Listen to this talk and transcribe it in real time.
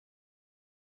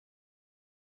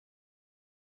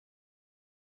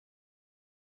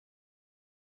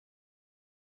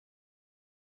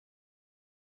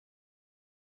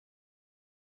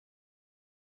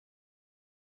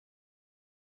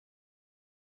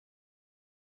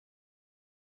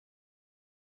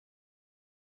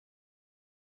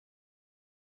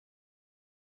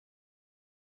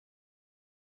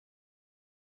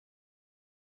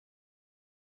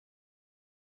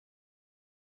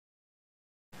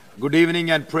Good evening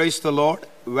and praise the Lord.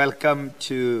 Welcome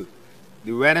to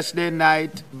the Wednesday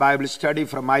night Bible study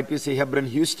from IPC Hebron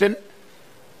Houston.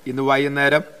 ഇന്ന്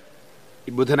വൈകുന്നേരം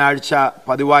ബുധനാഴ്ച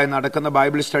പതിവായി നടക്കുന്ന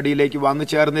Bible സ്റ്റഡിയിലേക്ക് വന്നു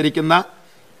ചേർന്നിരിക്കുന്ന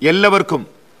എല്ലാവർക്കും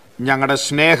ഞങ്ങളുടെ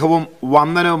സ്നേഹവും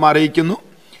വന്ദനവും അറിയിക്കുന്നു.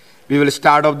 We will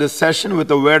start off this session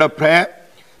with a word of prayer.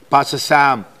 Pastor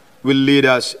Sam will lead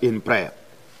us in prayer.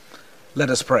 Let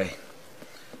us pray.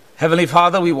 Heavenly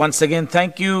Father, we once again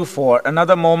thank you for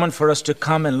another moment for us to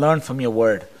come and learn from your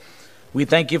word. We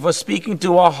thank you for speaking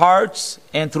to our hearts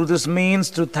and through this means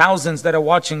to thousands that are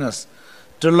watching us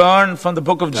to learn from the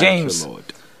book of James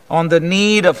on the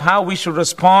need of how we should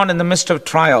respond in the midst of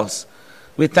trials.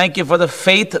 We thank you for the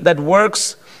faith that works.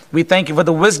 We thank you for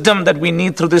the wisdom that we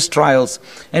need through these trials.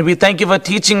 And we thank you for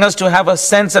teaching us to have a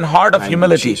sense and heart of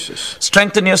humility.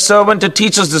 Strengthen your servant to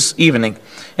teach us this evening.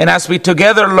 And as we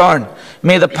together learn,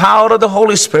 may the power of the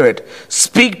Holy Spirit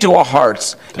speak to our hearts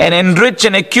and enrich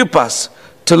and equip us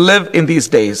to live in these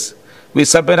days. We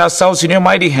submit ourselves in your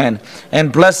mighty hand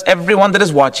and bless everyone that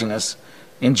is watching us.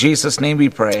 In Jesus' name we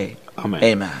pray. Amen.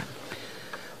 Amen.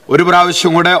 ഒരു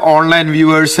പ്രാവശ്യം കൂടെ online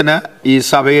വ്യൂവേഴ്സിന് ഈ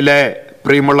സഭയിലെ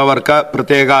പ്രിയമുള്ളവർക്ക്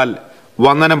പ്രത്യേകാൽ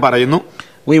വന്ദനം പറയുന്നു.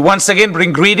 We once again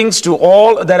bring greetings to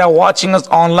all that are watching us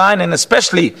online and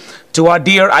especially to our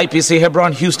dear IPC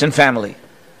Hebron Houston family.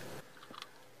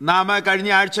 നാം കഴിഞ്ഞ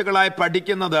ആഴ്ചകളായി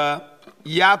പഠിക്കുന്നത്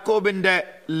യാക്കോബിന്റെ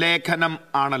ലേഖനം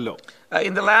ആണല്ലോ.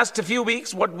 In the last few weeks,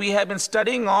 what we have been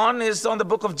studying on is on the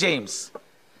book of James.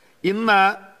 ഇന്ന്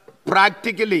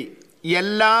practically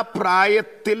എല്ലാ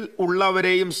പ്രായത്തിൽ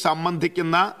ഉള്ളവരെയും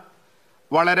സംബന്ധിക്കുന്ന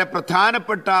വളരെ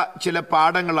പ്രധാനപ്പെട്ട ചില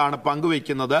പാഠങ്ങളാണ്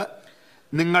പങ്കുവയ്ക്കുന്നത്.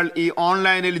 നിങ്ങൾ ഈ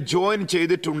ഓൺലൈനിൽ ജോയിൻ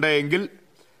ചെയ്തിട്ടുണ്ടെങ്കിൽ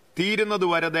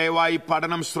തീരുന്നതുവരെ ദയവായി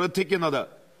പഠനം ശ്രദ്ധിക്കുന്നത്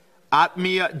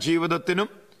ആത്മീയ ജീവിതത്തിനും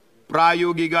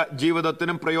പ്രായോഗിക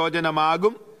ജീവിതത്തിനും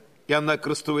പ്രയോജനമാകും എന്ന്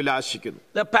ക്രിസ്തുവിൽ ആശിക്കുന്നു.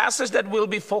 The passage that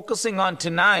we'll be focusing on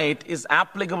tonight is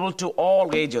applicable to all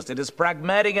ages. It is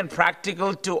pragmatic and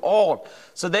practical to all.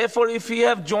 So therefore, if you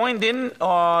have joined in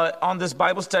on this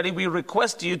Bible study, we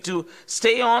request you to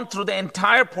stay on through the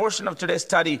entire portion of today's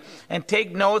study and take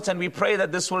notes, and we pray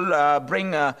that this will bring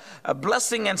a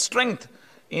blessing and strength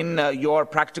in your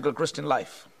practical Christian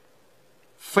life.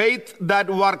 Faith that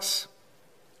works.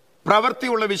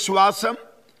 പ്രവൃത്തിയുള്ള വിശ്വാസം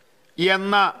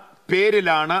എന്ന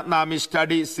പേരിലാണ് നാം ഈ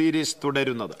study series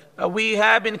തുടരുന്നത്. We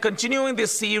have been continuing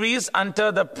this series under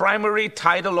the primary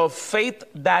title of Faith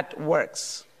That Works.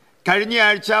 കഴിഞ്ഞ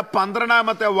ആഴ്ച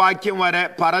 12-ാമത്തെ വാക്യം വരെ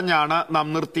പറഞ്ഞാണ് നാം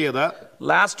നിർത്തിയത്.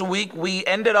 Last week we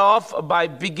ended off by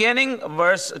beginning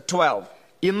verse 12.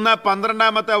 ഇന്ന്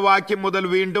 12-ാമത്തെ വാക്യം മുതൽ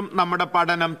വീണ്ടും നമ്മുടെ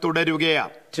പഠനം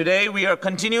തുടരുകയാണ്. Today we are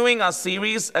continuing our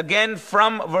series again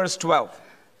from verse 12.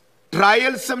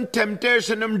 ട്രയൽസും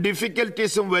ടെംപ്റ്റേഷനും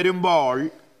ഡിഫിക്കൽറ്റീസും വരുമ്പോൾ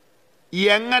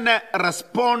എങ്ങനെ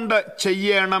റെസ്പോണ്ട്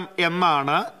ചെയ്യണം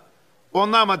എന്നാണ്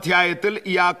 1-ാം അധ്യായത്തിൽ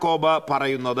യാക്കോബ്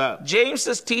പറയുന്നത്. James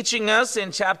is teaching us in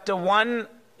chapter 1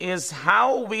 is how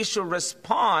we should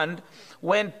respond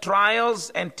when trials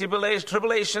and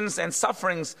tribulations and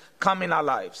sufferings come in our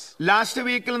lives. Last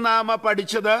വീക്കിൽ നാം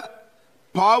പഠിച്ചത്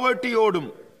പോവർട്ടിയോടും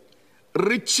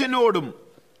റിച്ചിനോടും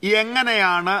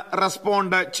എങ്ങനെയാണ്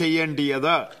റെസ്പോണ്ട്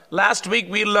ചെയ്യേണ്ടത്. Last week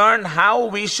we learned how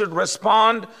we should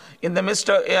respond in the midst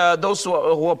of those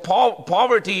who are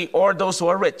poverty or those who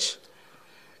are rich.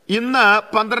 ഇന്ന്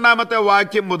 12-ാമത്തെ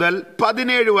വാക്യം മുതൽ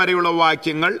 17 വരെയുള്ള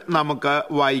വാക്യങ്ങൾ നമുക്ക്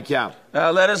വായിക്കാം.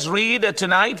 Let us read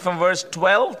tonight from verse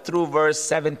 12 through verse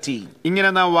 17.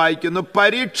 ഇങ്ങനെ നാം വായിക്കുന്നു.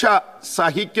 പരീക്ഷ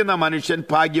സഹിക്കുന്ന മനുഷ്യൻ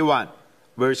ഭാഗ്യവാൻ.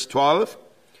 Verse 12.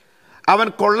 അവൻ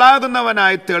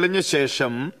കൊള്ളാകുന്നവനായി തെളിഞ്ഞ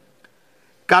ശേഷം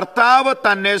കർത്താവ്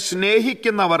തന്നെ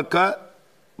സ്നേഹിക്കുന്നവർക്ക്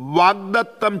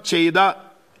വാഗ്ദത്തം ചെയ്ത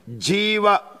ജീവ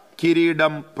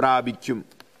കിരീടം പ്രാപിക്കും.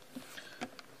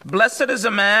 Blessed is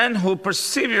a man who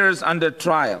perseveres under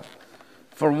trial,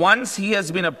 for once he has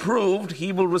been approved, he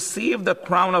will receive the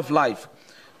crown of life,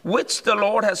 which the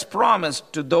Lord has promised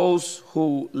to those who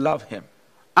love him.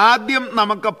 ആദ്യം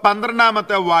നമുക്ക്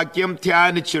 12-ാമത്തെ വാക്യം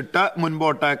ധ്യാനിച്ചിട്ട്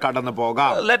മുൻപോട്ട് കടന്നു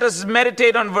പോകാം. Let us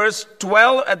meditate on verse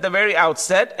 12 at the very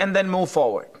outset and then move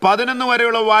forward. 11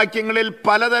 വരെയുള്ള വാക്യങ്ങളിൽ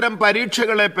പലതരം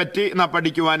പരീക്ഷകളെ പറ്റി നാം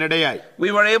പഠിക്കുവാനിടയായി.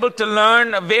 We were able to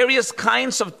learn various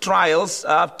kinds of trials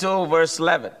up to verse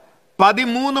 11.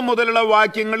 13 മുതലുള്ള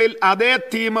വാക്യങ്ങളിൽ അതേ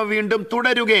തീം വീണ്ടും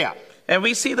തുടരുകയാണ്. And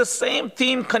we see the same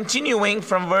theme continuing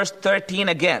from verse 13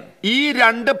 again. ഈ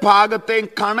രണ്ട് ഭാഗത്തെയും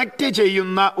കണക്ട്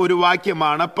ചെയ്യുന്ന ഒരു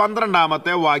വാക്യമാണ്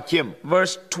 12-ാമത്തെ വാക്യം.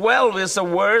 Verse 12 is a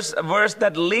verse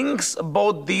that links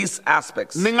both these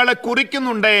aspects. നിങ്ങളെ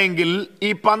കുറിക്കുന്നുണ്ടെങ്കിൽ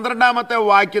ഈ 12-ാമത്തെ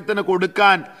വാക്യത്തിന്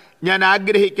കൊടുക്കാൻ ഞാൻ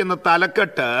ആഗ്രഹിക്കുന്ന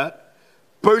തലക്കെട്ട്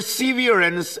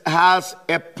perseverance has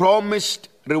a promised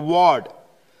reward.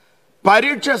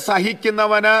 പരീക്ഷ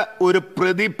സഹിക്കുന്നവന് ഒരു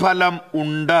പ്രതിഫലം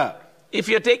ഉണ്ട്. If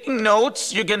you're taking notes,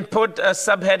 you can put a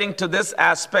subheading to this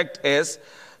aspect is,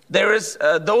 there is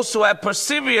those who have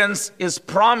perseverance is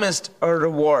promised a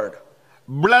reward.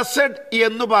 Blessed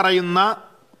എന്ന് പറയുന്ന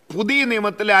പുതിയ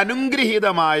നിയമത്തിലെ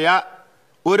അനുഗ്രഹീതമായ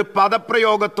ഒരു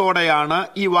പദപ്രയോഗത്തോടെയാണ്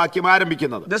ഈ വാക്യം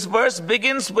ആരംഭിക്കുന്നത്. This verse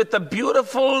begins with a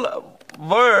beautiful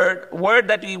word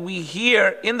that we hear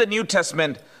in the New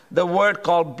Testament, the word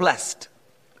called blessed.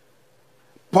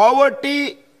 Poverty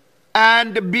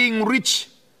and being rich,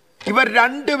 ഇവർ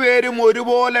രണ്ടുപേരും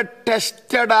ഒരുപോലെ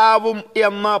ടെസ്റ്റഡ് ആവും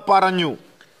എന്ന് പറഞ്ഞു.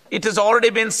 It has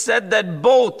already been said that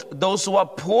both those who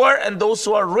are poor and those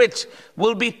who are rich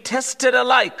will be tested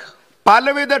alike.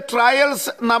 പലവിധ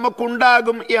trials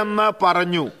നമുക്കുണ്ടാകും എന്ന്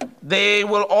പറഞ്ഞു. They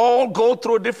will all go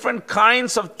through different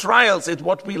kinds of trials, is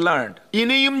what we learned.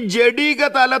 ഇനിയും ജഡിക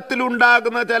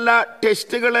തലത്തിലുണ്ടാകുന്ന ചില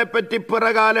ടെസ്റ്റുകളെ പറ്റി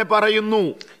പിറകാലെ പറയുന്നു.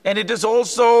 And it is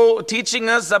also teaching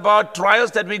us about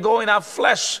trials that we go in our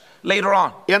flesh later on.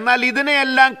 എന്നാൽ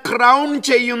ഇതിനെയെല്ലാം ക്രൗൺ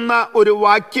ചെയ്യുന്ന ഒരു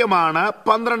വാക്യമാണ്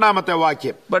 12ാമത്തെ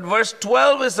വാക്യം. But verse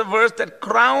 12 is the verse that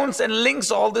crowns and links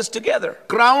all this together.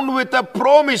 Crowned with a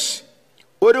promise.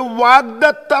 ഒരു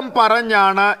വാഗ്ദത്തം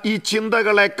പറഞ്ഞാണ് ഈ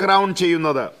ചിന്തകളെ ക്രൗൺ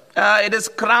ചെയ്യുന്നത്. It is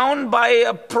crowned by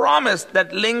a promise that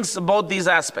links both these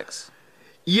aspects.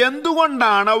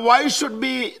 എന്തുകൊണ്ടാണ്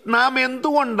നാം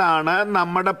എന്തുകൊണ്ടാണ്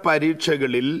നമ്മുടെ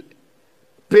പരീക്ഷകളിൽ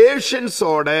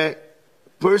പേഷ്യൻസോടെ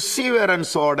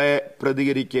പെർസിവറൻസോടെ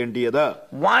പ്രതികരിക്കേണ്ടത്?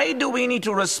 Why do we need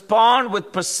to respond with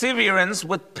perseverance,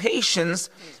 with patience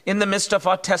in the midst of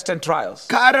our tests and trials?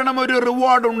 കാരണം ഒരു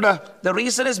റിവാർഡ് ഉണ്ട്. The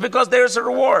reason is because there is a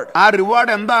reward. ആ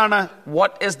reward എന്താണ്?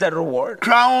 What is the reward?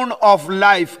 Crown of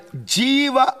life,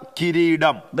 ജീവ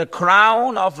കിരീടം. The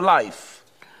crown of life.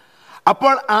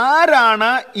 അപ്പോൾ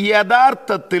ആരാണ്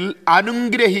യഥാർത്ഥത്തിൽ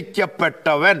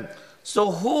അനുഗ്രഹിക്കപ്പെട്ടവൻ? So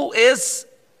who is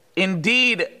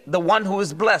indeed the one who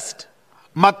is blessed?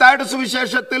 മത്തായിയുടെ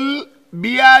സുവിശേഷത്തിൽ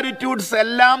ബിയാരിറ്റ്യൂഡ്സ്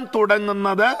എല്ലാം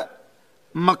തുടങ്ങുന്നത്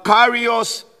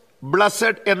മക്കാരിയോസ്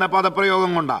ബ്ലസ്ഡ് എന്ന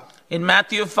പദപ്രയോഗം കൊണ്ടാണ്. In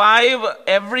Matthew 5,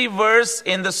 every verse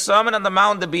in the Sermon on the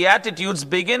Mount, the Beatitudes,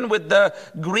 begin with the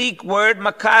Greek word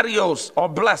makarios or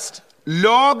blessed.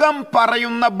 ലോകം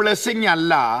പറയുന്ന ബ്ലെസ്സിംഗ്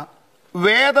അല്ല,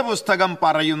 വേദപുസ്തകം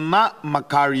പറയുന്ന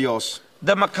മക്കാരിയോസ്.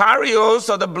 The makarios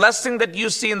or the blessing that you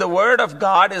see in the Word of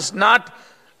God is not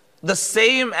the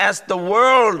same as the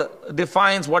world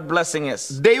defines what blessing is.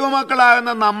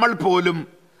 ദൈവമക്കളാകുന്ന നമ്മൾ പോലും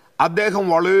അദ്ദേഹം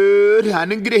വളരെ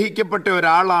അനുഗ്രഹിക്കപ്പെട്ട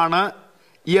ഒരാളാണ്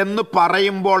എന്ന്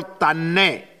പറയുമ്പോൾ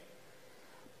തന്നെ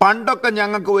പണ്ടൊക്കെ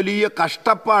ഞങ്ങൾക്ക് വലിയ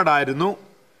കഷ്ടപ്പാടായിരുന്നു,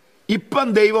 ഇപ്പം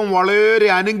ദൈവം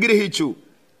വളരെ അനുഗ്രഹിച്ചു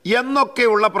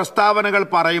എന്നൊക്കെയുള്ള പ്രസ്താവനകൾ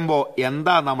പറയുമ്പോൾ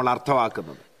എന്താ നമ്മൾ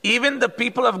അർത്ഥമാക്കുന്നത്? Even the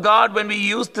people of God, when we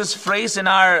use this phrase in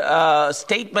our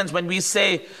statements, when we say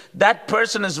that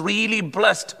person is really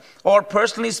blessed, or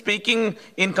personally speaking,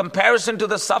 in comparison to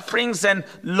the sufferings and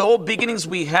low beginnings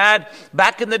we had,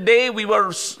 back in the day we were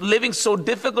living so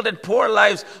difficult and poor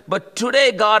lives, but today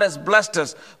God has blessed us.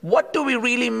 What do we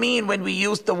really mean when we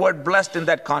use the word blessed in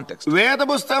that context?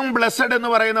 വേദപുസ്തകം blessed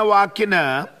എന്ന് പറയുന്ന വാക്കിന്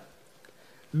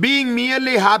being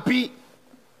merely happy,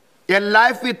 a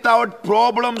life without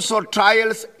problems or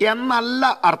trials എന്നല്ല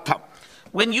അർത്ഥം.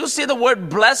 When you see the word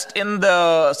blessed in the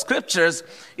scriptures,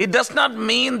 it does not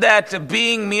mean that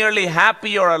being merely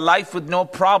happy or a life with no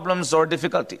problems or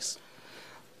difficulties.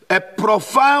 A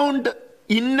profound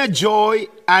inner joy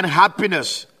and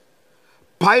happiness,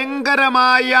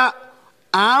 ഭയങ്കരമായ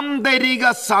ആന്തരിക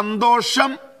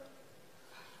സന്തോഷം,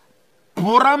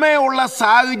 പുറമേ ഉള്ള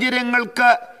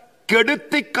സാഹചര്യങ്ങൾക്ക്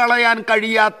കെടുത്തിക്കളയാൻ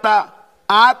കഴിയാത്ത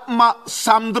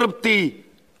ആത്മസംതൃപ്തി,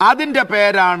 അതിന്റെ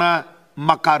പേരാണ്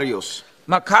മക്കാരിയോസ്.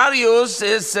 Makarios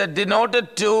is denoted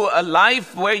to a life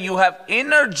where you have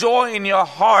inner joy in your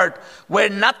heart, where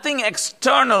nothing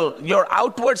external, your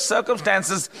outward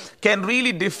circumstances, can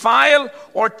really defile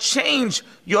or change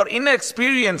your inner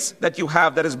experience that you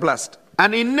have that is blessed.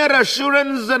 An inner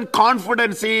assurance and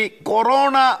confidence ഈ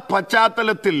corona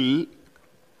പശ്ചാത്തലത്തിൽ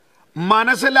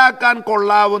മനസ്സിലാക്കാൻ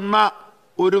കൊള്ളാവുന്ന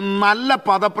ഒരു നല്ല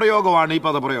പദപ്രയോഗമാണ് ഈ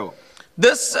പദപ്രയോഗം.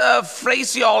 This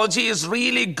phraseology is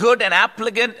really good and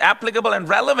applicable and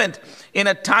relevant in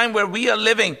a time where we are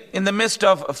living in the midst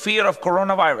of fear of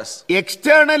coronavirus.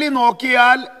 Externally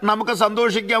നോക്കിയാൽ നമുക്ക്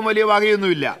സന്തോഷിക്കാൻ വലിയ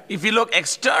വകയൊന്നുമില്ല. If you look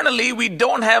externally, we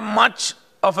don't have much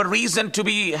of a reason to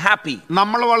be happy.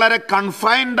 നമ്മൾ വളരെ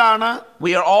confined ആണ്.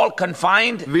 We are all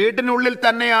confined. വീട്ടിനുള്ളിൽ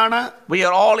തന്നെയാണ്. We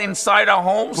are all inside our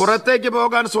homes. പുറത്തേക്ക്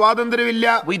പോകാൻ സ്വാതന്ത്ര്യമില്ല.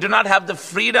 We do not have the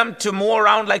freedom to move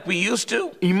around like we used to.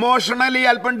 Emotionally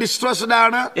അല്പം distressed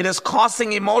ആണ്. It is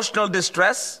causing emotional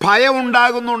distress. ഭയം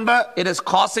ഉണ്ടാകുന്നുണ്ട്. It is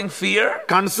causing fear.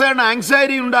 Concern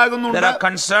anxiety ഉണ്ടാകുന്നുണ്ട്. There are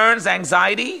concerns,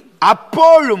 anxiety.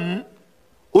 അപ്പോഴും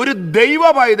ഒരു ദൈവ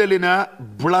പൈതലിന്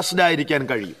ബ്ലസ്ഡ് ആയിരിക്കാൻ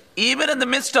കഴിയും. Even in the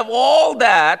midst of all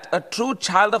that, a true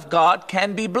child of God can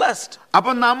be blessed.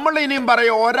 അപ്പൊ നമ്മൾ ഇനിയും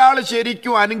പറയും ഒരാൾ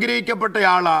ശരിക്കും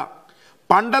അനുഗ്രഹിക്കപ്പെട്ടയാളാ,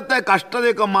 പണ്ടത്തെ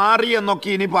കഷ്ടതയൊക്കെ മാറി എന്നൊക്കെ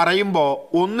ഇനി പറയുമ്പോ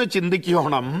ഒന്ന്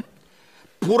ചിന്തിക്കണം,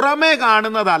 പുറമേ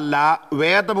കാണുന്നതല്ല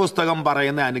വേദപുസ്തകം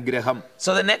പറയുന്ന അനുഗ്രഹം. So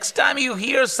the next time you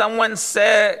hear someone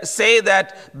say that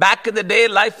back in the day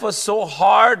life was so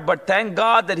hard, but thank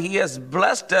God that He has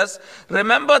blessed us,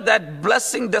 remember that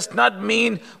blessing does not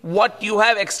mean what you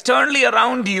have externally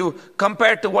around you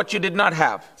compared to what you did not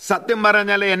have. സത്യം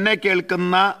പറഞ്ഞാൽ എന്നെ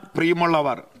കേൾക്കുന്ന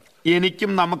പ്രിയമുള്ളവർ,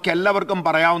 എനിക്കും നമുക്കെല്ലാവർക്കും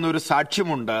പറയാവുന്ന ഒരു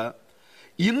സാക്ഷ്യമുണ്ട്.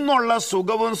 ഇന്നുള്ള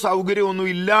സുഖവും സൗകര്യവും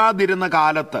ഒന്നും ഇല്ലാതിരുന്ന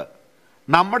കാലത്ത്,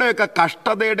 നമ്മുടെയൊക്കെ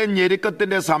കഷ്ടതയുടെ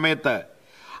ഞെരുക്കത്തിന്റെ സമയത്ത്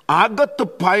അകത്ത്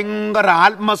ഭയങ്കര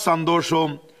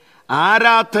ആത്മസന്തോഷവും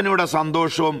ആരാധനയുടെ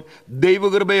സന്തോഷവും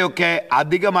ദൈവകൃപയൊക്കെ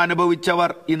അധികം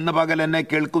അനുഭവിച്ചവർ ഇന്ന് പകൽ എന്നെ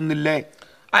കേൾക്കുന്നില്ലേ?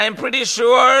 I am pretty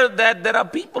sure that there are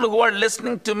people who are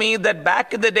listening to me that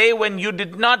back in the day when you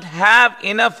did not have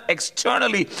enough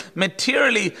externally,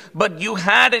 materially, but you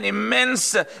had an immense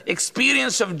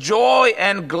experience of joy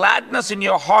and gladness in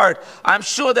your heart. I'm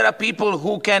sure there are people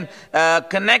who can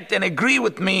connect and agree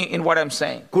with me in what I'm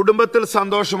saying. കുടുംബത്തിൽ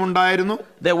സന്തോഷമുണ്ടായിരുന്നു.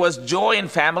 There was joy in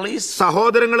families.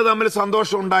 സഹോദരങ്ങൾ തമ്മിൽ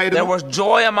സന്തോഷമുണ്ടായിരുന്നു. There was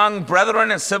joy among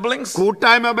brethren and siblings.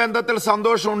 കൂട്ടായ്മ ബന്ധത്തിൽ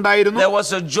സന്തോഷമുണ്ടായിരുന്നു. There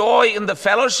was a joy in the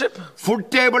fellowship. Food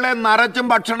ടേബിളെ നിറച്ചും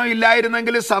ഭക്ഷണം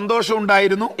ഇല്ലായിരുന്നെങ്കിൽ സന്തോഷം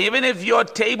ഉണ്ടായിരുന്നു. Even if your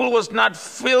table was not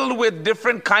filled with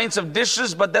different kinds of dishes,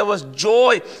 but there was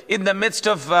joy in the midst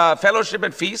of fellowship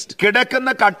and feast. കിടക്കുന്ന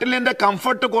കട്ടിലിന്റെ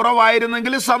comfort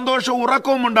കുറവായിരുന്നെങ്കിൽ സന്തോഷം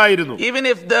ഉറക്കവും ഉണ്ടായിരുന്നു. Even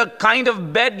if the kind of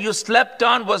bed you slept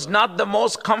on was not the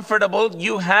most comfortable,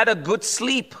 you had a good sleep.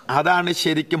 അതാണ്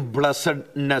ശരിക്കും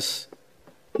ബ്ലെസ്സഡ്നെസ്,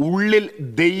 ഉള്ളിൽ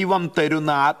ദൈവം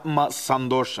തരുന്ന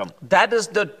ആത്മസന്തോഷം. That is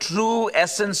the true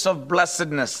essence of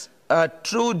blessedness, a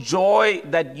true joy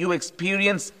that you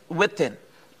experience within.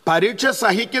 പരീക്ഷ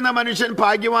സഹിക്കുന്ന മനുഷ്യൻ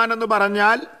ഭാഗ്യവാനെന്ന്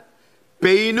പറഞ്ഞാൽ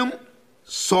പെയിനും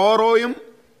സോറോയും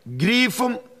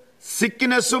ഗ്രീഫും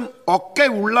സിക്നെസ്സും ഒക്കെ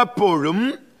ഉള്ളപ്പോഴും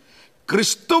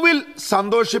ക്രിസ്തുവിൽ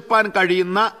സന്തോഷിപ്പാൻ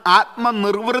കഴിയുന്ന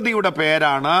ആത്മനിർവൃതിയുടെ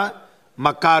പേരാണ്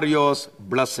മക്കാരിയോസ്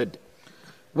blessed.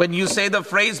 When you say the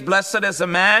phrase, blessed is a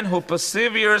man who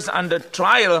perseveres under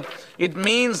trial, it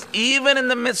means even in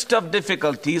the midst of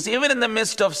difficulties, even in the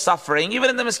midst of suffering, even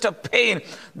in the midst of pain,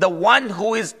 the one who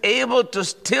is able to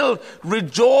still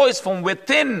rejoice from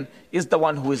within is the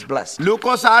one who is blessed.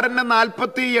 ലൂക്കോസ്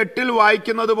 6:48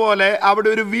 വായിക്കുന്നത് പോലെ അവിടെ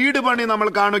ഒരു വീട് പണി നമ്മൾ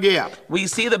കാണുകയാണ്. We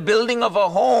see the building of a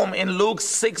home in Luke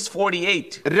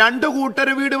 6:48. രണ്ട് കൂട്ടർ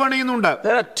വീട് പണിയുന്നുണ്ട്.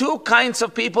 There are two kinds of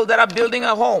people that are building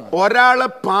a home. ഒരാള്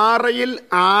പാറയിൽ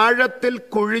ആഴത്തിൽ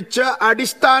കുഴിച്ച്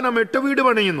അടിസ്ഥാനമിട്ട് വീട്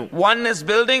പണിയുന്നു. One is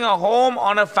building a home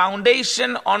on a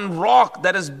foundation on rock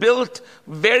that is built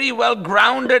very well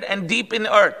grounded and deep in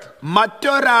earth.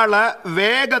 മറ്റൊരാള്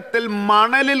വേഗത്തിൽ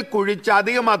മണലിൽ കുഴിച്ച്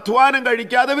അധികം അധ്വാനം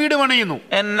കഴിക്കാതെ വീട് പണിയുന്നു.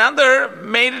 Another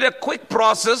made it a quick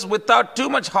process without too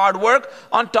much hard work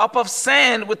on top of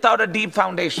sand without a deep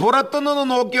foundation. പുറത്തുനിന്ന്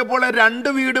നോക്കിയപ്പോൾ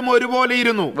രണ്ട് വീടും ഒരുപോലെ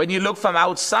ഇരുന്നു. When you look from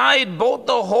outside, both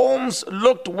the homes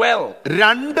looked well.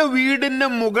 രണ്ട് വീടിന്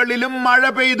മുകളിലും മഴ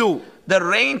പെയ്തു. The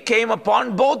rain came upon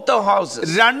both the houses.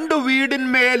 രണ്ട്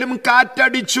വീടിന്മേലും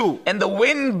കാറ്റടിച്ചു. And the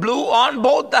wind blew on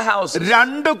both the houses.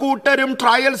 രണ്ട് കൂട്ടരും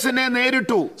ട്രയൽസിനെ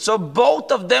നേരിട്ടു. So both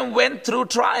of them went through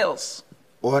trials.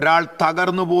 ഒരാൾ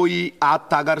തകർന്നുപോയി, ആ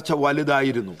തകർച്ച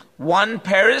വലുതായിരുന്നു. One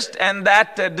perished and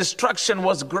that destruction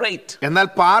was great. എന്നാൽ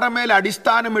പാറമേൽ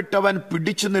അടിസ്ഥാനമിട്ടവൻ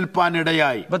പിടിച്ചു നിൽപ്പാൻ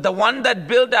ഇടയായി. But the one that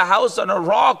built a house on a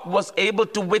rock was able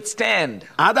to withstand.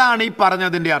 അതാണ് ഈ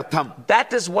പറഞ്ഞതിന്റെ അർത്ഥം.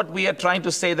 That is what we are trying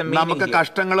to say the meaning നമുക്ക് here.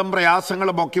 കഷ്ടങ്ങളും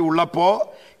പ്രയാസങ്ങളും ഒക്കെ ഉള്ളപ്പോ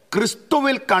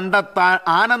ക്രിസ്തുവിൽ കണ്ടെത്താൻ,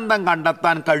 ആനന്ദം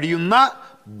കണ്ടെത്താൻ കഴിയുന്ന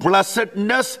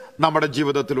ബ്ലെസ്സഡ്നെസ് നമ്മുടെ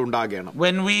ജീവിതത്തിൽ ഉണ്ടാകണം.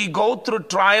 When we go through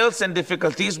trials and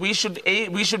difficulties, we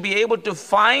should be able to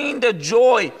find a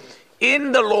joy in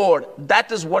the Lord. That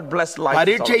is what blessed life is all about.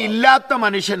 പരീക്ഷ ഇല്ലാത്ത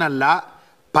മനുഷ്യനല്ല,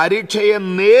 പരീക്ഷയെ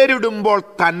നേരിടുമ്പോൾ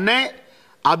തന്നെ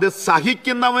അത്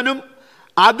സഹിക്കുന്നവനും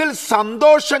അതിൽ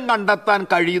സന്തോഷം കണ്ടെത്താൻ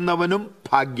കഴിയുന്നവനും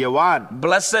ഭാഗ്യവാൻ.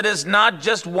 Blessed is not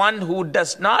just one who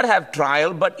does not have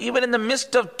trial, but even in the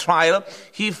midst of trial,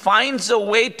 he finds a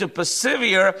way to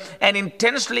persevere and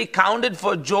intentionally count it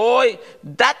for joy.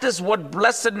 That is what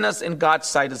blessedness in God's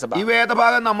sight is about. ഈ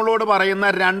വേദഭാഗം നമ്മളോട് പറയുന്ന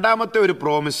രണ്ടാമത്തെ ഒരു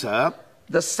promise,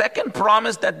 the second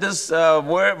promise that this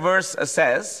verse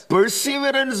says,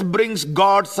 perseverance brings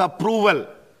God's approval.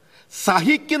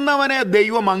 സഹിക്കുന്നവനെ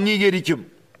ദൈവം അംഗീകരിക്കും.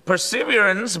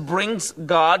 perseverance brings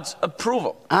God's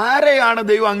approval. ആരെയാണ്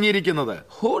ദൈവം അംഗീകരിക്കുന്നത്?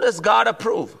 Who does God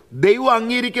approve? ദൈവം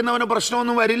അംഗീകരിക്കുന്നവന്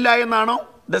പ്രശ്നമൊന്നും വരില്ല എന്നാണോ?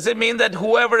 Does it mean that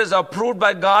whoever is approved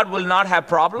by God will not have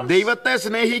problems? ദൈവത്തെ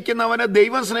സ്നേഹിക്കുന്നവന്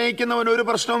ദൈവം സ്നേഹിക്കുന്നവന് ഒരു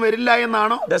പ്രശ്നവും വരില്ല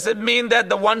എന്നാണോ? Does it mean that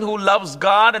the one who loves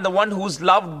God and the one who's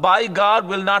loved by God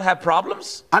will not have problems?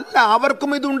 അല്ല,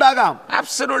 അവർക്കും ഇതുണ്ടാകാം.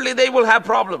 Absolutely, they will have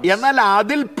problems. എന്നാൽ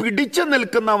അതിൽ പിടിച്ചു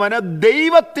നിൽക്കുന്നവന്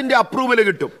ദൈവത്തിന്റെ അപ്രൂവൽ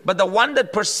കിട്ടും. But the one that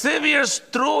perseveres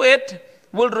through it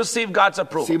will receive God's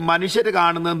approval. മനുഷ്യര്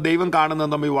കാണുന്നതും ദൈവം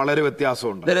കാണുന്നതും തമ്മിൽ വളരെ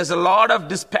വ്യത്യാസമുണ്ട്. There is a lot of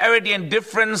disparity and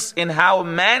difference in how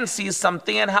man sees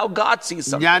something and how God sees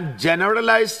something. ഞാൻ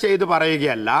ജനറലൈസ് ചെയ്ത്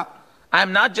പറയുകയല്ല. I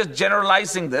am not just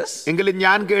generalizing this. എങ്കിലും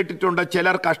ഞാൻ കേട്ടിട്ടുണ്ട്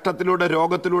ചിലർ കഷ്ടത്തിലൂടെ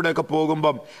രോഗത്തിലൂടെ ഒക്കെ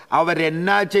പോകുമ്പം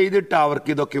അവരെന്നാ ചെയ്തിട്ട്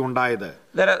അവർക്ക് ഇതൊക്കെ ഉണ്ടായത്.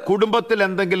 കുടുംബത്തിൽ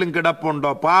എന്തെങ്കിലും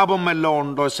കിടപ്പുണ്ടോ, പാപം വല്ലതും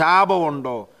ഉണ്ടോ,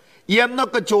 ശാപമുണ്ടോ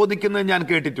എന്നൊക്കെ ചോദിക്കുന്നത് ഞാൻ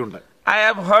കേട്ടിട്ടുണ്ട്. I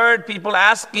have heard people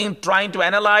asking, trying to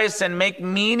analyze and make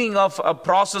meaning of a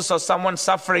process of someone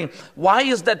suffering. Why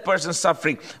is that person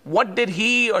suffering? What did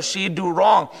he or she do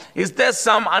wrong? Is there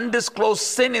some undisclosed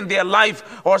sin in their life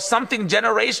or something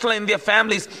generational in their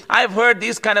families? I've heard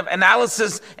these kind of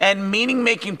analysis and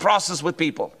meaning-making process with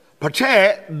people. പക്ഷേ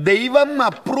ദൈവം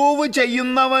approve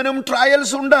ചെയ്യുന്നവനും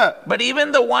trials ഉണ്ട്. But even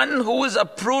the one who is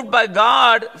approved by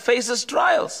God faces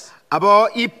trials. അപ്പോ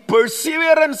ഈ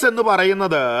Perseverance എന്ന്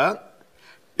പറയുന്നത്,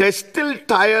 ടെസ്റ്റിൽ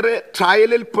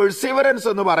ട്രയലിൽ perseverance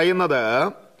എന്ന് പറയുന്നത്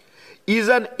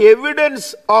is an evidence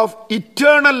of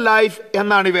eternal life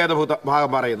എന്നാണ് ഈ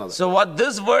വേദഭാഗം പറയുന്നത്. So what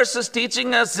this verse is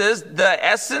teaching us is the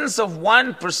essence of one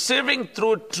persevering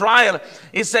through trial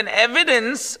is an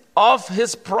evidence of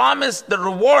his promise, the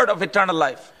reward of eternal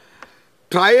life.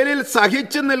 ട്രയലിൽ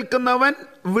സഹിച്ചു നിൽക്കുന്നവൻ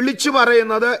വിളിച്ചു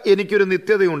പറയുന്നത് എനിക്കൊരു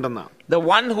നിത്യതയുണ്ടെന്നാണ്. The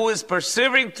one who is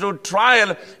persevering through trial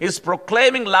is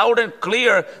proclaiming loud and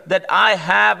clear that I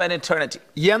have an eternity.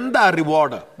 എന്താ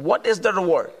reward? What is the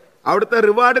reward? അവിടുത്തെ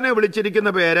റിവാർഡിനെ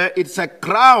വിളിച്ചിരിക്കുന്ന പേര് it's a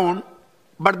crown,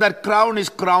 but that crown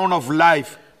is crown of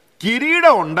life.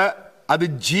 കിരീടമുണ്ട്, അത്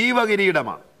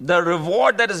ജീവകിരീടമാണ്. The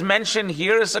reward that is mentioned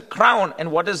here is a crown, and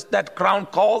what is that crown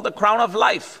called? The crown of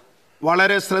life.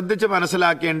 വളരെ ശ്രദ്ധിച്ച്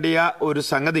മനസ്സിലാക്കേണ്ടിയ ഒരു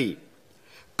സംഗതി,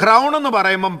 ക്രൗൺ എന്ന്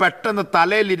പറയുമ്പോൾ പെട്ടെന്ന്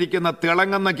തലയിലിരിക്കുന്ന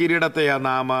തിളങ്ങുന്ന കിരീടത്തെയാണ്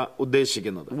നാം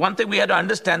ഉദ്ദേശിക്കുന്നത്. One thing we have to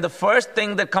understand, the first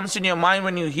thing that comes in your mind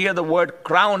when you hear the word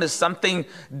crown is something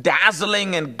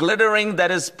dazzling and glittering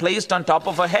that is placed on top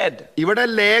of a head. ഇവിടെ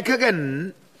ലേഖകൻ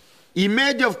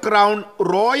image of crown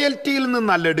റോയൽറ്റിയിൽ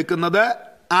നിന്നല്ല എടുക്കുന്നത്,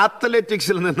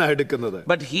 athleticsil ninna edukkunnathu.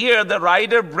 But here the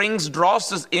writer draws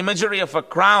this imagery of a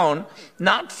crown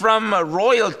not from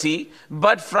royalty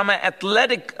but from an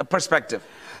athletic perspective.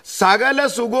 Sagala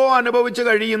sugo അനുഭവിച്ചു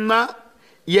കഴിയുന്ന,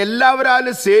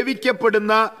 എല്ലാവരാലും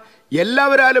സേവിക്കപ്പെടുന്ന,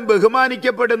 എല്ലാവരാലും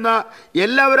ബഹുമാനിക്കപ്പെടുന്ന,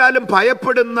 എല്ലാവരാലും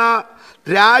ഭയപ്പെടുന്ന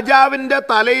രാജാവിന്റെ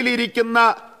തലയിലിരിക്കുന്ന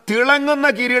തിളങ്ങുന്ന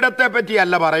കിരീടത്തെ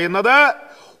പറ്റിയല്ല പറയുന്നത്.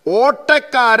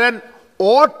 ഓട്ടക്കാരൻ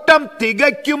ഓട്ടം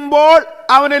തികയ്ക്കുമ്പോൾ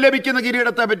അവനെ ലഭിക്കുന്ന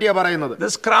കിരീടത്തെ പറ്റിയാ പറയുന്നത്.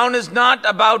 This crown is not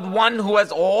about one who has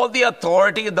all the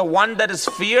authority, the one that is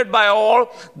feared by all,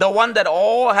 the one that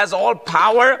has all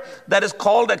power, that is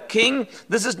called a king.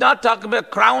 This is not talking about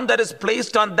a crown that is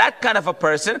placed on that kind of a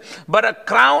person, but a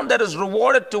crown that is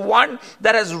rewarded to one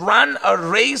that has run a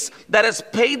race, that has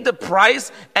paid the price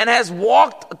and has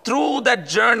walked through that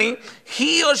journey.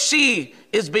 He or she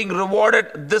is being rewarded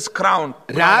this crown.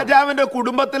 രാജാവിന്റെ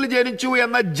കുടുംബത്തിൽ ജനിച്ചു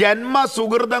എന്ന ജന്മ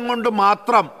സുഹൃതം കൊണ്ട്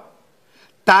മാത്രം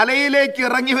തലയിലേക്ക്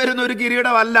ഇറങ്ങി വരുന്ന ഒരു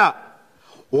കിരീടമല്ല.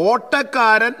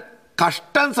 ഓട്ടക്കാരൻ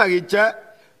കഷ്ടം സഹിച്ച്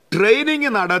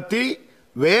ട്രെയിനിങ് നടത്തി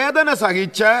വേദന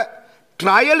സഹിച്ച്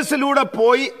ട്രയൽസിലൂടെ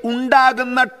പോയി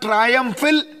ഉണ്ടാകുന്ന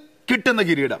ട്രയംഫിൽ കിട്ടുന്ന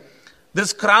കിരീടം.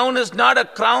 This crown is not a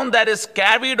crown that is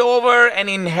carried over and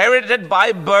inherited by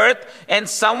birth and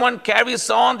someone carries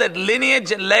on that lineage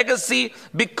and legacy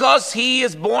because he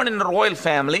is born in a royal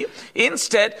family.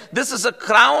 Instead, this is a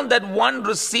crown that one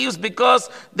receives because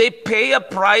they pay a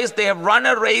price, they have run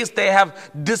a race, they have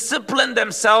disciplined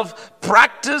themselves,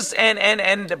 practiced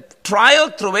and trial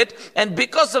through it, and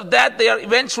because of that they are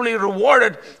eventually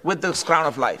rewarded with this crown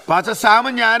of life. Pastor Sam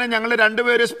and ഞാൻ ഞങ്ങൾ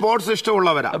രണ്ടുപേരും sports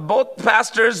ഇഷ്ടമുള്ളവരാ. Both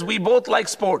pastors, we both like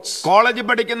sports. കോളേജിൽ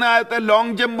പഠിക്കുന്ന കാലത്ത്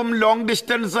long ജമ്പും long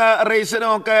distance റേസിനും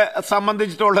ഒക്കെ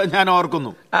സംബന്ധിച്ചിട്ടുള്ളത് ഞാൻ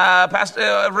ഓർക്കുന്നു. Pastor,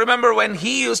 remember when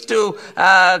he used to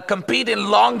compete in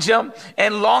long jump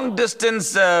and long distance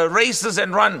races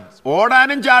and run.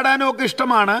 ഓടാനും ചാടാനും ഒക്കെ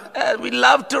ഇഷ്ടമാണ്. We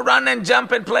love to run and jump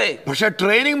and play. പക്ഷേ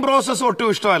ട്രെയിനിങ് പ്രോസസ് ഒട്ടും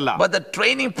ഇഷ്ടമല്ല. But the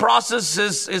training process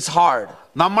is hard.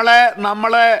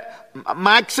 നമ്മളെ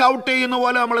max out ചെയ്യുന്ന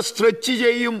പോലെ നമ്മൾ സ്ട്രെച്ച്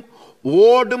ചെയ്യും,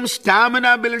 ഓടും, സ്റ്റാമിന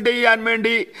ബിൽഡ് ചെയ്യാൻ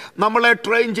വേണ്ടി നമ്മളെ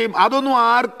ട്രെയിൻ ചെയ്യും. അതൊന്നും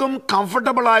ആർക്കും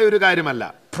കംഫർട്ടബിൾ ആയ ഒരു കാര്യമല്ല.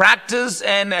 practice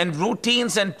and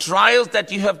routines and trials that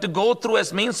you have to go through as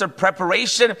means of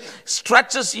preparation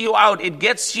stretches you out. It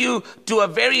gets you to a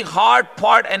very hard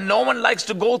part, and no one likes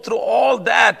to go through all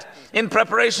that in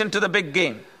preparation to the big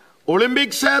game.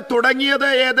 Olympics തുടങ്ങിയത്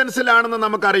ഏതൻസിലാണെന്ന്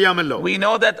നമുക്കറിയാമല്ലോ. We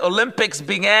know that Olympics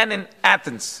began in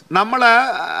Athens. നമ്മൾ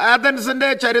ആഥൻസിന്റെ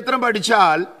ചരിത്രം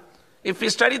പഠിച്ചാൽ, if we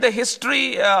study the history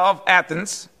of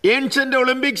Athens, ancient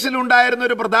ഒളിമ്പിക്സിൽ ഉണ്ടായിരുന്ന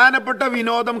ഒരു പ്രധാനപ്പെട്ട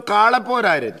വിനോദം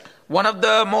കാളപ്പോരായിരുന്നു. one of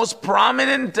the most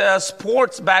prominent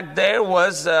sports back there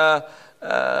was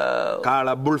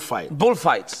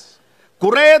bullfights.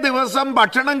 കുറേ ദിവസം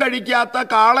ഭക്ഷണം കഴിക്കാത്ത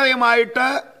കാളയുമായിട്ട്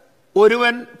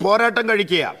ഒരുവൻ പോരാട്ടം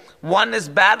കഴിക്കുക. One is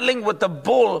battling with a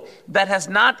bull that has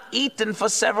not eaten for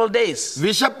several days.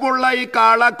 വിശപ്പുള്ള ഈ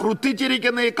കാള,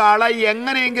 ക്രുദ്ധിച്ചിരിക്കുന്ന ഈ കാള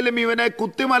എങ്ങനെയെങ്കിലും ഇവനെ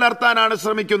കുത്തിമലർത്താനാണ്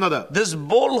ശ്രമിക്കുന്നത്. This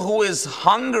bull who is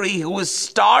hungry, who is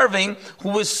starving,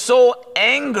 who is so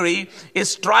angry, is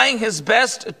trying his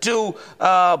best to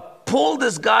pull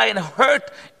this guy and hurt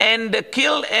and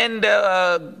kill and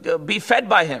be fed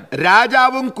by him.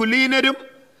 രാജാവും കുലീനരും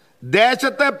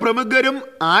ദേശത്തെ പ്രമുഖരും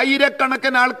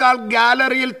ആയിരക്കണക്കിന് ആൾക്കാർ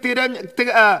ഗാലറിയിൽ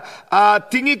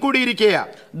തിങ്ങിക്കൂടിയിരിക്കുക.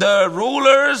 The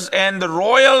rulers and the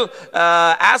royal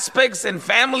aspects and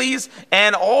families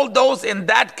and all those in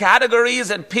that categories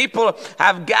and people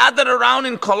have gathered around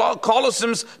in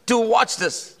colosseums to watch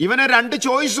this. ഇവന് രണ്ട്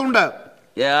choice ഉണ്ട്.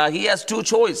 Yeah, he has two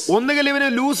choices. ഒന്നുകിൽ ഇവന്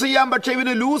ലൂസ് ചെയ്യാം, പക്ഷേ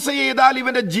ഇവന് loose ചെയ്താൽ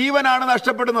ഇവന്റെ ജീവനാണ്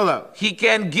നഷ്ടപ്പെടുന്നത്. He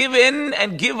can give in and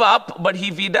give up, but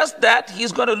if he does that,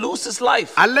 he's going to lose his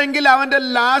life. അല്ലെങ്കിൽ അവന്റെ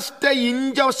ലാസ്റ്റ്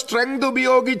ഇഞ്ച് ഓഫ് സ്ട്രെങ്ത്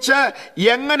ഉപയോഗിച്ച്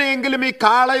എങ്ങനെയെങ്കിലും ഈ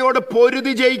കാളയോട്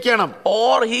പൊരുതി ജയിക്കണം.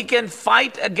 Or he can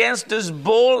fight against this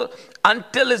bull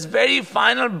until his very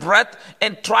final breath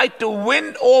and try to win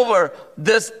over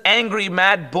this angry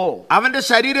mad bull. അവന്റെ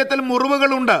ശരീരത്തിൽ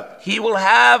മുറിവുകളുണ്ട്. He will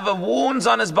have wounds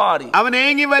on his body. അവൻ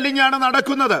ഏങ്ങി വലിഞ്ഞാണ്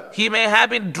നടക്കുന്നത്. He may have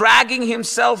been dragging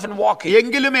himself and walking.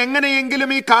 എങ്കിലും എങ്ങനെയെങ്കിലും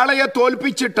ഈ കാളയെ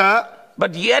തോൽപ്പിച്ചിട്ട്,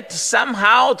 but yet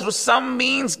somehow through some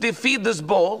means defeat this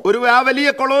bull. ഒരു വലിയ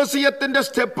കൊളോസിയത്തിന്റെ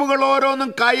സ്റ്റെപ്പുകൾ ഓരോന്നും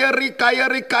കയറി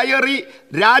കയറി കയറി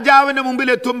രാജാവിന്റെ മുമ്പിൽ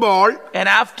എത്തുമ്പോൾ, and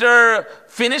after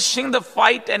finishing the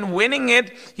fight and winning it,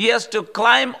 he has to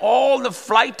climb all the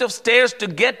flight of stairs to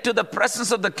get to the presence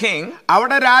of the king.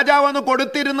 അവിടെ രാജാവെന്ന്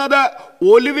കൊടുത്തിരുന്നത്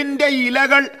ഒലിവിന്റെ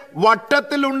ഇലകൾ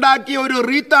വട്ടത്തിൽ ഉണ്ടാക്കിയ ഒരു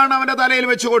റീത്താണ് അവന്റെ തലയിൽ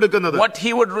വെച്ച് കൊടുക്കുന്നത്. What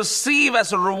he would receive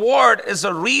as a reward is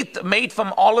a wreath made from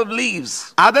olive leaves.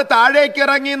 അത് താഴേക്ക്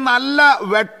ഇറങ്ങി നല്ല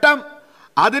വെട്ടം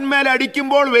അതിന്മേൽ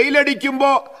അടിക്കുമ്പോൾ,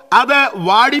 വെയിലടിക്കുമ്പോൾ അത്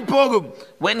വാടിപ്പോകും.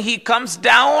 When he comes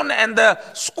down and the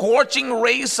scorching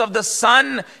rays of the sun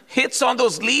hits on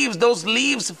those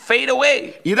leaves fade away.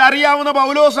 ഇതറിയാവുന്ന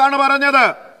പൗലോസാണ് പറഞ്ഞത്.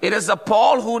 It is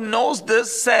Paul who knows this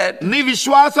said, നീ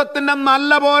വിശ്വാസത്തിന്റെ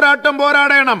നല്ല പോരാട്ടം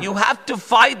പോരാടണം. you have to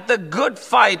fight the good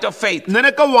fight of faith.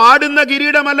 നിനക്ക് വാടുന്ന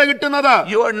കിരീടമല്ല കിട്ടുന്നത്.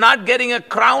 You are not getting a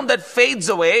crown that fades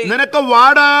away. നിനക്ക്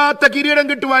വാടാത്ത കിരീടം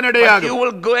കിട്ടുവാനിടയാകും. You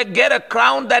will get a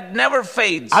crown that never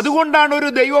fades. അതുകൊണ്ടാണ് ഒരു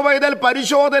ദൈവവൈതൽ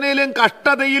പരിശോധനയിലും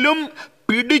കഷ്ടതയിലും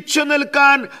പിടിച്ചു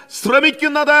നിൽക്കാൻ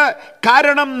ശ്രമിക്കുന്നത്.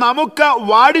 കാരണം നമുക്ക്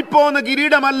വാടിപ്പോകുന്ന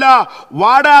കിരീടമല്ല,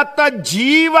 വാടാത്ത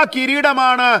ജീവ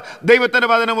കിരീടമാണ് ദൈവത്തിന്റെ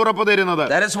വചനം ഉറപ്പു തരുന്നത്.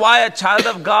 That is why a child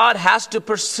of God has to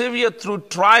persevere through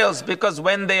trials, because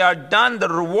when they are done, the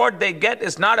reward they get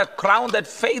is not a crown that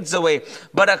fades away,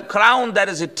 but a crown that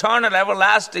is eternal,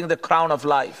 everlasting, the crown of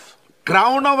life.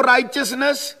 Crown of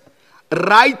righteousness,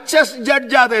 righteous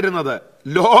judge ആ തരുന്നത്.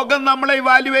 ലോകം നമ്മളെ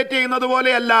evaluate ചെയ്യുന്നത്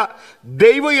പോലെയല്ല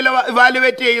ദൈവം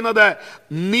evaluate ചെയ്യുന്നത്.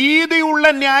 നീതിയുള്ള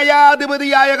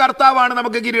ന്യായാധിപതിയായ കർത്താവാണ്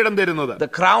നമുക്ക് കിരീടം തരുന്നത്.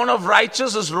 The crown of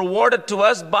righteousness is rewarded to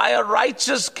us by a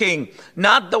righteous king,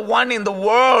 not the one in the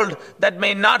world that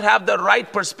may not have the right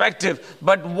perspective,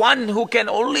 but one who can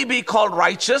only be called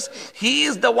righteous. He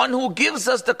is the one who gives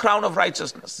us the crown of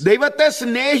righteousness. ദൈവത്തെ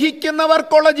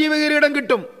സ്നേഹിക്കുന്നവർക്കുള്ള ജീവകിരീടം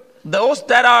കിട്ടും. Those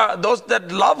that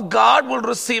love God will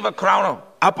receive a crown.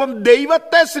 അപ്പം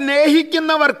ദൈവത്തെ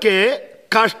സ്നേഹിക്കുന്നവർക്ക്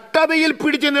കഷ്ടതയിൽ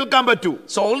പിടിച്ചു നിൽക്കാൻ പറ്റൂ.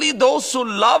 So only those who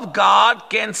love God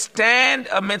can stand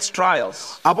amidst trials.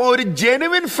 അപ്പോൾ ഒരു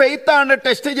ജെനുവിൻ ഫെയ്ത്ത് ആണ്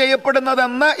ടെസ്റ്റ്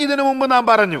ചെയ്യപ്പെടുന്നതെന്ന് ഇതിനു മുമ്പ് നാം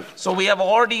പറഞ്ഞു. So we have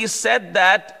already said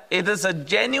that it is a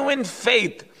genuine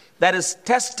faith that is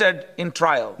tested in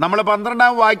trial. നമ്മൾ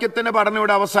 12ാം വാക്യത്തിന്റെ പഠനം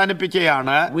ഇവിടെ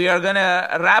അവസാനിപ്പിക്കുകയാണ്. We are going to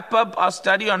wrap up our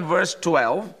study on verse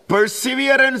 12.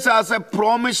 Perseverance as a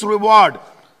promised reward.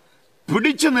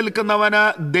 പിടിച്ചു നിൽക്കുന്നവന്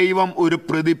ദൈവം ഒരു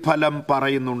പ്രതിഫലം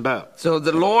പറയുന്നുണ്ട്. So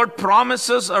the Lord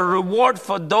promises a reward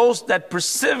for those that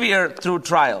persevere through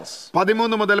trials.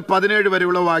 13 മുതൽ 17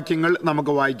 വരെയുള്ള വാക്യങ്ങൾ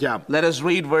നമുക്ക് വായിക്കാം. Let us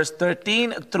read verse 13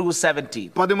 through 17.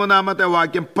 13ാമത്തെ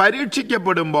വാക്യം,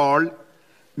 പരീക്ഷിക്കപ്പെടുമ്പോൾ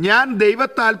ഞാൻ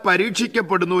ദൈവത്താൽ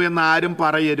പരീക്ഷിക്കപ്പെടുന്നു എന്ന് ആരും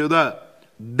പറയരുത്.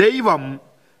 ദൈവം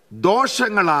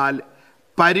ദോഷങ്ങളാൽ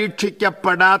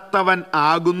പരീക്ഷിക്കപ്പെടാത്തവൻ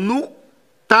ആകുന്നു,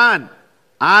 താൻ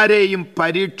ആരെയും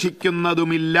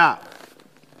പരീക്ഷിക്കുന്നതുമില്ല.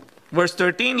 Verse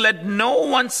 13, let no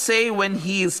one say when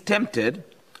he is tempted,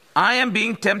 I am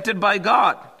being tempted by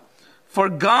God. For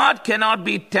God cannot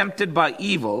be tempted by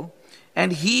evil, and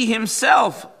he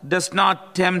himself does not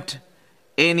tempt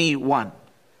anyone.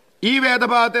 ഈ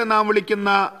വേദഭാഗത്തെ നാം വിളിക്കുന്ന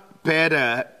പേര്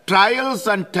trials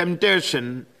and temptation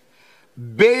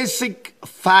basic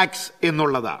facts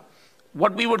എന്നുള്ളതാണ്.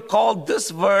 What we would call this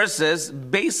verse is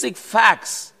basic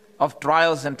facts of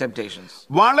trials and temptations.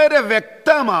 വളരെ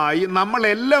വ്യക്തമായി നമ്മൾ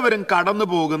എല്ലാവരും കടന്നു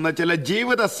പോകുന്ന ചില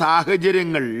ജീവിത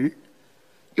സാഹചര്യങ്ങൾ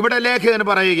ഇവിടെ ലേഖകൻ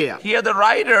പറയുകയാണ്. Here the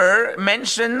writer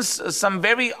mentions some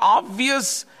very obvious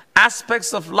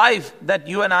aspects of life that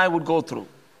you and I would go through.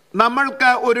 നമ്മൾക്ക്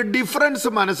ഒരു ഡിഫറൻസ്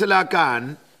മനസ്സിലാക്കാൻ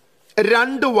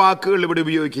രണ്ട് വാക്കുകൾ ഇവിടെ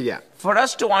ഉപയോഗിക്കുക. For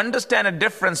us to understand a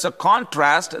difference, a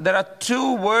contrast, there are two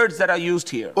words that are used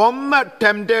here. ഒന്ന്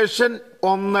temptation,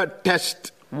 ഒന്ന് test.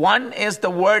 One is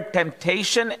the word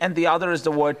temptation and the other is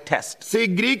the word test.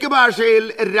 Greek ഭാഷയിൽ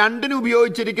രണ്ടിന്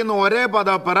ഉപയോഗിച്ചിരിക്കുന്ന ഒരേ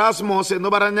പദം പെറാസ്മോസ് എന്ന്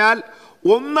പറഞ്ഞാൽ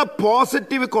ഒന്ന്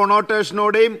പോസിറ്റീവ്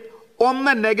കൊണോട്ടേഷനോടെയും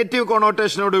ഒന്ന് നെഗറ്റീവ്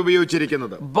കൊണോട്ടേഷനോടെ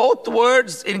ഉപയോഗിച്ചിരിക്കുന്നത്. Both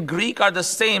words in Greek are the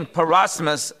same,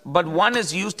 parasmos, but one is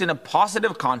used in a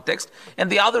positive context and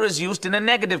the other is used in a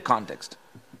negative context.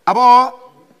 അപ്പോ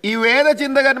ഈ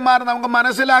വേദചിന്തകന്മാർ നമുക്ക്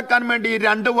മനസ്സിലാക്കാൻ വേണ്ടി ഈ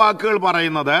രണ്ട് വാക്കുകൾ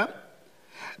പറയുന്നത്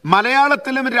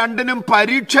മലയാളത്തിലും രണ്ടിനും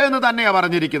പരീക്ഷ എന്ന് തന്നെയാണ്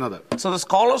പറഞ്ഞിരിക്കുന്നത്. So the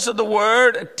scholars of the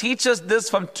word teach us this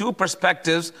from two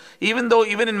perspectives, even though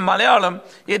even in Malayalam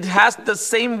it has the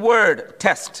same word,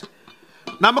 test.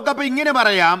 നമുക്കപ്പോൾ ഇങ്ങനെ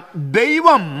പറയാം,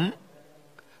 ദൈവം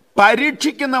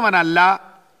പരീക്ഷിക്കുന്നവനല്ല,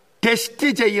 ടെസ്റ്റ്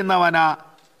ചെയ്യുന്നവനാ,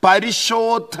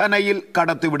 പരിശോധനയിൽ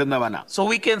കടത്തിവിടുന്നവനാ. So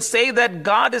we can say that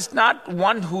God is not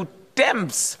one who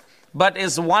tempts, but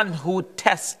is one who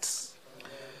tests.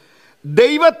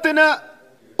 ദൈവത്തിന്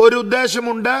ഒരു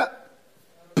ഉദ്ദേശമുണ്ട്,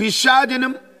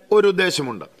 പിശാചിനും ഒരു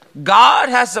ഉദ്ദേശമുണ്ട്. God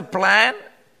has a plan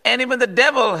and even the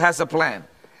devil has a plan.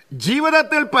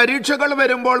 ജീവിതത്തിൽ പരീക്ഷകൾ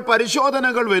വരുമ്പോൾ,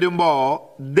 പരിശോധനകൾ വരുമ്പോൾ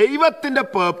ദൈവത്തിന്റെ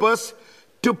purpose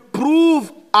to prove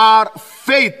our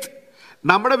faith,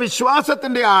 നമ്മുടെ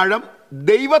വിശ്വാസത്തിന്റെ ആഴം,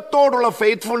 ദൈവത്തോടുള്ള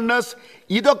ഫെയ്ത്ത്ഫുൾനെസ്,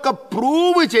 ഇതൊക്കെ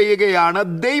പ്രൂവ് ചെയ്യുകയാണ്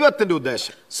ദൈവത്തിന്റെ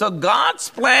ഉദ്ദേശം. So God's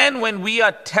plan when we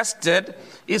are tested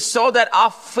is so that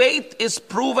our faith is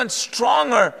proven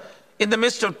stronger in the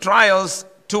midst of trials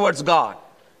towards God.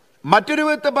 മറ്റൊരു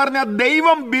വിധത്തിൽ പറഞ്ഞാൽ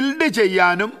ദൈവം ബിൽഡ്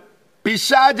ചെയ്യാനും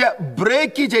പിശാച്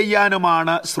ബ്രേക്ക്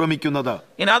ചെയ്യാനുമാണ് ശ്രമിക്കുന്നത്.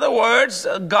 In other words,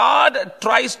 God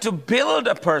tries to build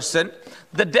a person,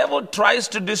 the devil tries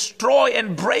to destroy and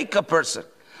break a person.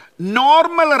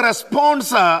 Normal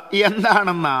response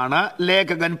എന്താണെന്നാണ്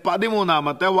ലേഖകൻ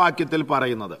 13-ാമത്തെ വാക്യത്തിൽ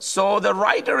പറയുന്നത്. So the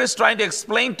writer is trying to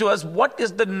explain to us what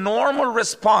is the normal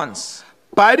response.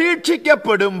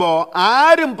 പരീക്ഷിക്കപ്പെടുമ്പോ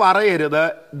ആരും പറയരുത്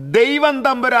ദൈവം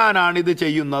തമ്പുരാനാണ് ഇത്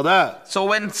ചെയ്യുന്നത്. So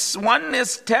when one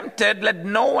is tempted, let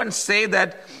no one say that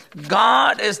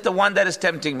God is the one that is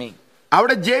tempting me.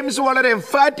 അവിടെ James വളരെ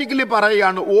emphatically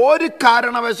പറയുകയാണ്, ഒരു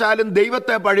കാരണവശാലും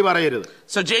ദൈവത്തെ പഴി പറയരുത്.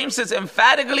 So James is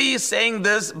emphatically saying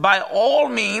this, by all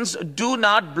means do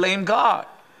not blame God.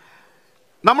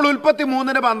 നമ്മൾ ഉൽപ്പത്തി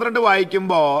 3:12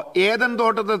 വായിക്കുമ്പോ ഏദൻ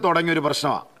തോട്ടത്തിൽ തുടങ്ങിയ ഒരു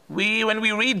പ്രശ്നമാണ്. When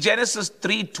we read Genesis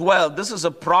 3:12, this is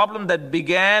a problem that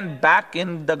began back in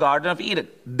the Garden of Eden.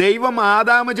 ദൈവം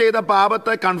ആദാമ് ചെയ്ത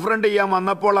പാപത്തെ കൺഫ്രണ്ട് ചെയ്യാൻ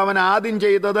വന്നപ്പോൾ അവൻ ആദ്യം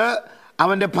ചെയ്തത്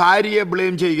അവന്റെ ഭാര്യയെ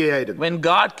ബ്ലെയിം ചെയ്യുകയായിരുന്നു. When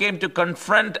God came to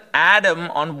confront Adam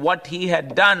on what he had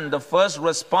done, the first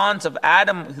response of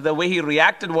Adam, the way he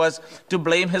reacted, was to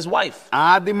blame his wife.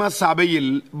 ആദിമ സഭയിൽ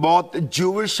both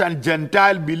Jewish and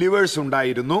Gentile believers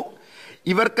ഉണ്ടായിരുന്നു.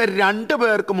 ഇവർക്ക്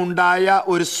രണ്ടുപേർക്കും ഉണ്ടായ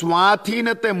ഒരു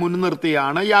സ്വാധീനത്തെ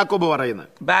മുൻനിർത്തിയാണ് യാക്കോബ് പറയുന്നത്.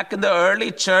 Back in the early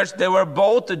church, there were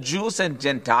both Jews and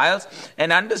Gentiles, and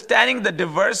understanding the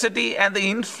diversity and the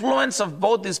influence of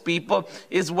both these people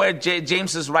is where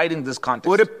James is writing this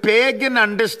context. ഒരു pagan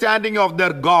understanding of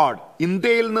there God.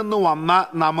 ഇന്ത്യയിൽ നിന്ന് വന്ന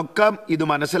നമുക്ക് ഇത്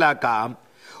മനസ്സിലാക്കാം.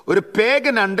 ഒരു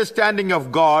pagan understanding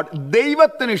of God,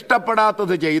 ദൈവത്തിന്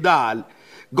ഇഷ്ടപ്പെടാത്തത് ചെയ്താൽ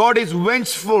ഗോഡ് ഈസ്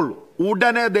വെഞ്ച്ഫുൾ,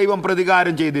 ഉടനെ ദൈവം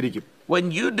പ്രതികാരം ചെയ്തിരിക്കും. When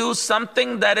you do something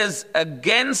that is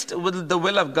against the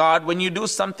will of God, when you do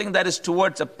something that is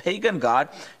towards a pagan God,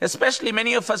 especially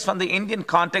many of us from the Indian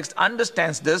context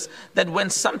understands this, that when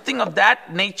something of that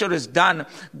nature is done,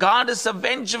 God is a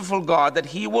vengeful God, that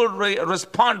he will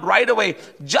respond right away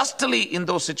justly in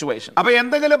those situations. അപ്പോൾ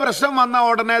എന്തെങ്കിലും പ്രശ്നം വന്ന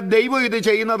ഉടനെ ദൈവം ഇത്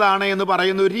ചെയ്യുന്നതാണ് എന്ന്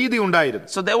പറയുന്ന ഒരു രീതി ഉണ്ടായിരുന്നു.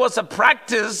 So there was a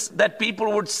practice that people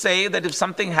would say that if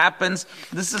something happens,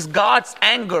 this is God's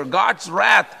anger, God's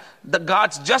wrath, the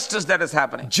God's justice that is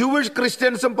happening. Jewish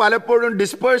ക്രിസ്ത്യൻസും പലപ്പോഴും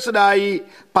ഡിസ്പേഴ്സ്ഡ് ആയി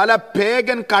പല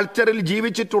പേഗൻ കൾച്ചറിൽ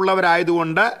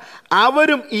ജീവിച്ചിട്ടുള്ളവരായതുകൊണ്ട്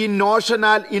അവരും ഈ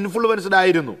നോഷനാൽ ഇൻഫ്ലുവൻസ്ഡ്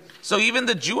ആയിരുന്നു. So even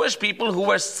the Jewish people who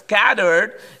were scattered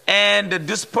and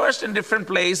dispersed in different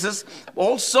places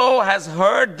also has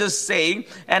heard this saying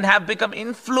and have become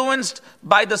influenced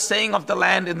by the saying of the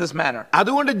land in this manner.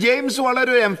 അതുകൊണ്ട് James വളരെ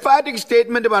ഒരു emphatic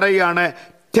statement പറയുകയാണ്,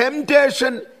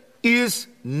 temptation is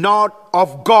not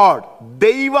of God.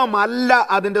 ദൈവമല്ല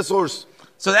അതിന്റെ source.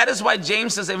 So that is why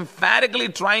James is emphatically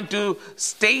trying to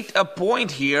state a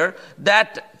point here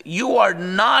that you are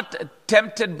not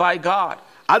tempted by God.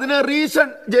 അതിന് reason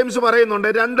James പറയുന്നുണ്ട്.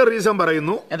 രണ്ട് reason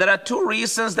പറയുന്നു. And there are two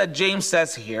reasons that James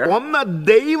says here. ഒന്ന്,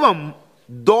 ദൈവം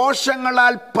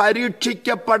ദോഷങ്ങളാൽ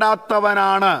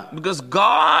പരീക്ഷിക്കപ്പെടാത്തവനാണ്. Because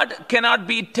God cannot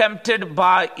be tempted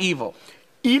by evil.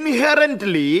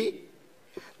 ഇൻഹെറന്റ്ലി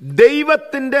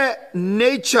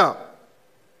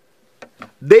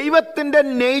ദൈവത്തിന്റെ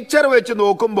nature വെച്ച്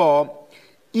നോക്കുമ്പോൾ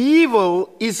evil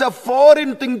is a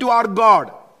foreign thing to our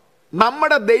God.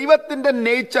 നമ്മുടെ ദൈവത്തിന്റെ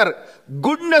നേച്ചർ,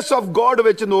 ഗുഡ്നെസ് ഓഫ് ഗോഡ്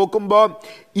വെച്ച് നോക്കുമ്പോൾ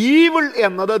ഈവിൾ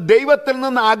എന്നത് ദൈവത്തിൽ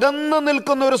നിന്ന് അകന്നു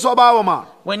നിൽക്കുന്ന ഒരു സ്വഭാവമാണ്.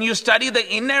 When you study the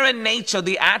inherent nature,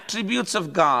 the attributes of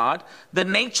God, the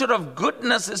nature of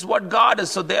goodness is what God is.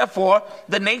 So therefore,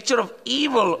 the nature of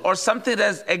evil or something that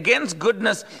is against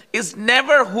goodness is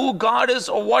never who God is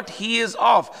or what he is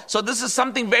of. So this is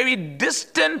something very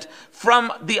distant from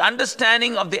the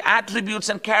understanding of the attributes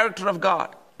and character of God.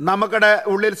 നമുക്കടെ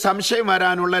ഉള്ളിൽ സംശയം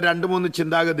വരാനുള്ള രണ്ട് മൂന്ന്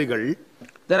ചിന്താഗതികൾ.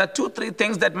 There are 2-3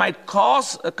 things that might cause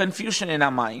a confusion in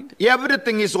our mind.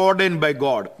 Everything is ordained by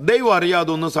God. ദൈവം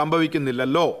അറിയാതെ ഒന്നും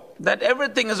സംഭവിക്കുന്നില്ലല്ലോ. That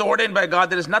everything is ordained by God.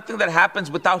 There is nothing that happens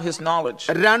without his knowledge.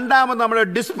 രണ്ടാമത് നമ്മുടെ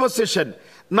ഡിസ്പൊസിഷൻ,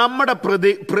 നമ്മുടെ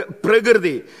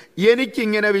പ്രകൃതി,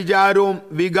 എനിക്കിങ്ങനെ വിചാരവും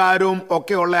വികാരവും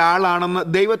ഒക്കെ ഉള്ള ആളാണെന്ന്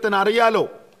ദൈവത്തിന് അറിയാലോ.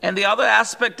 And the other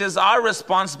aspect is our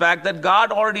response back, that God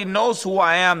already knows who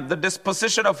I am, the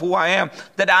disposition of who I am,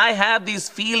 that I have these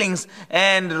feelings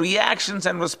and reactions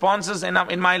and responses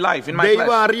in my life, in my flesh.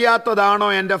 ദൈവം അറിയാത്തതാണോ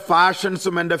എൻ്റെ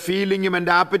ഫാഷൻസും എൻ്റെ ഫീലിംഗും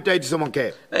എൻ്റെ ആപ്പറ്റൈറ്റ്സും ഒക്കെ?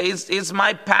 Is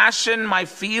my passion, my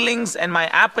feelings and my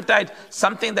appetite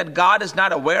something that God is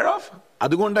not aware of?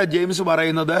 അതുകൊണ്ടാണ് James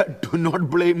പറയുന്നത്, do not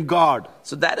blame God.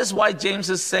 So that is why James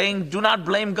is saying, do not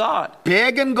blame God.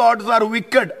 Pagan gods are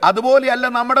wicked. അതുപോലെയല്ല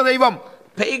നമ്മുടെ ദൈവം.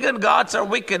 Pagan gods are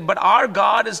wicked, but our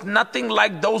God is nothing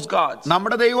like those gods.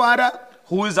 നമ്മുടെ ദൈവം ആരാ?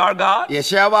 Who is our God?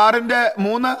 യെശയ്യാവ്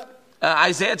 6:3.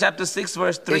 Isaiah chapter 6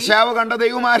 verse 3. യെശയ്യാവ് കണ്ട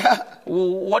ദൈവം ആരാ?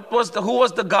 Who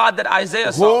was the God that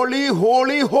Isaiah saw? Holy,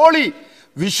 holy, holy.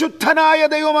 വിശുദ്ധനായ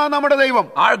ദൈവമാണ് നമ്മുടെ ദൈവം.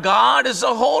 Our God is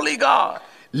a holy God.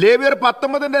 ലേവ്യർ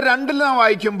 19:2 നാം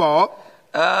വായിക്കുമ്പോൾ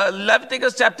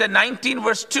Leviticus chapter 19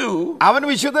 verse 2, അവൻ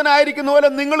വിശുദ്ധനായിരിക്കുന്ന പോലെ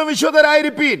നിങ്ങളും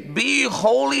വിശുദ്ധരായിരിപ്പീൻ. be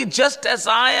holy just as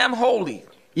I am holy.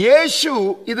 യേശു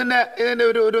ഇതിന്റെ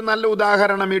ഒരു നല്ല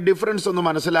ഉദാഹരണം, ഈ ഡിഫറൻസ് ഒന്ന്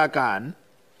മനസ്സിലാക്കാൻ,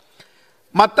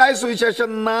 മത്തായി സുവിശേഷം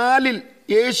 4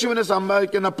 യേശുവിന്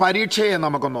സംഭവിക്കുന്ന പരീക്ഷയെ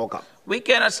നമുക്ക് നോക്കാം. We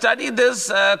can study this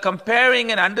comparing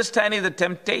and understanding the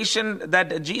temptation that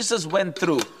Jesus went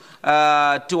through.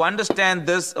 To understand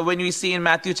this when we see in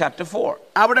Matthew chapter 4.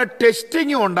 അവിടെ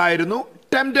ടെസ്റ്റിംഗും ഉണ്ടായിരുന്നു,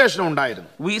 ടെംപ്റ്റേഷനും ഉണ്ടായിരുന്നു.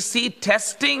 We see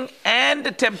testing and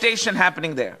temptation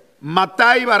happening there.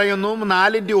 Mathai പറയുന്നു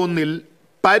 4:1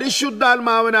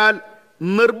 പരിശുദ്ധാത്മാവിനാൽ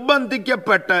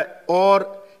നിർബന്ധിക്കപ്പെട്ട്, or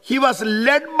he was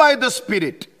led by the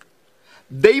spirit.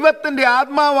 ദൈവത്തിന്റെ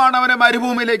ആത്മാവാണ് അവനെ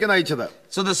മരുഭൂമിയിലേക്ക് നയിച്ചത്.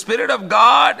 So the Spirit of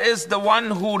God is the one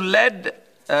who led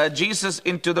Jesus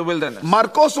into the wilderness.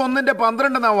 മർക്കോസ്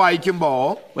 1:12 നാം വായിക്കുമ്പോൾ,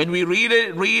 when we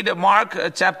read Mark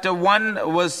chapter 1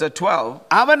 verse 12,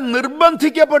 അവൻ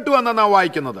നിർബന്ധിക്കപ്പെട്ടു എന്നാണ് നാം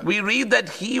വായിക്കുന്നത്. we read that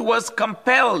he was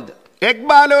compelled.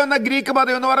 എക്ബാലോ എന്ന ഗ്രീക്ക്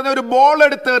പദം എന്ന് പറയുന്ന ഒരു ബോൾ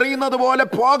എടുത്ത് എറിയുന്നത് പോലെ,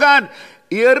 പോകാൻ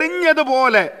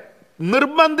എറിഞ്ഞതുപോലെ,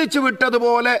 നിർബന്ധിച്ചു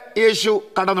വിട്ടതുപോലെ യേശു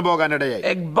കടന്നു പോകാനിടയായി.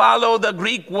 Ekbalo, the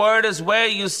Greek word, is where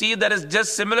you see that is just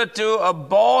similar to a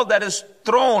ball that is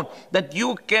thrown, that you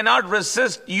cannot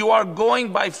resist. You are going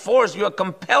by force. You are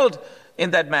compelled in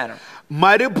that manner.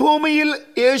 മരുഭൂമിയിൽ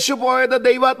യേശു പോയത്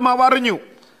ദൈവാത്മാവ് അറിഞ്ഞു.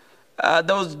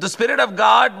 The Spirit of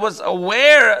God was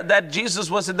aware that Jesus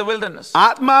was in the wilderness.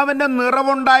 ആത്മാവിന്റെ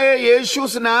നിറവുണ്ടായ യേശു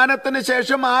സ്നാനത്തിന്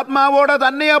ശേഷം ആത്മാവോടെ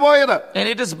തന്നെയാ പോയത്. And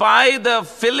it is by the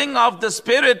filling of the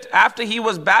Spirit after he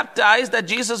was baptized that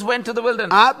Jesus went to the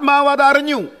wilderness. ആത്മാവ് അത്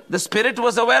അറിഞ്ഞു. The Spirit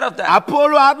was aware of that.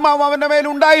 അപ്പോഴും ആത്മാവ് അവന്റെ മേൽ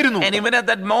ഉണ്ടായിരുന്നു. And even at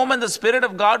that moment the Spirit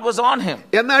of God was on him.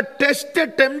 എന്നാൽ test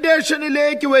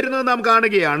ടെംപ്റ്റേഷനിലേക്ക് വരുന്നത് നാം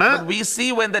കാണുകയാണ്. But we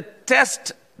see when the test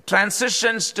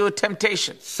transitions to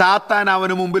temptation, സാത്താൻ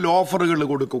അവന് മുമ്പിൽ ഓഫറുകൾ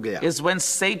കൊടുക്കുകയാണ്. is when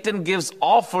Satan gives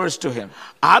offers to him.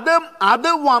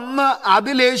 അത് വന്ന്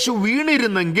അതിലേശു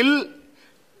വീണിരുന്നെങ്കിൽ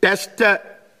ടെസ്റ്റ്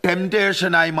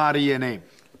ടെംപ്റ്റേഷനായി മാറിയേനെ.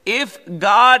 if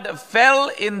God fell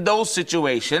in those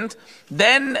situations,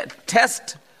 then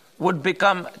test would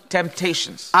become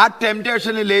temptations. ആ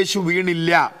ടെംപ്റ്റേഷനിൽ യേശു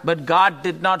വീണില്ല. But God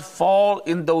did not fall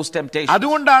in those temptations.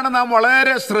 അതുകൊണ്ടാണ് നാം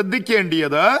വളരെ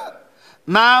ശ്രദ്ധിക്കേണ്ടത്.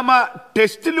 നാം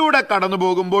ടെസ്റ്റിലൂടെ കടന്നു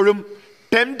പോകുമ്പോഴും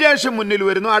ടെംപ്റ്റേഷൻ മുന്നിൽ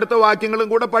വരുന്നു. അടുത്ത വാക്യങ്ങളും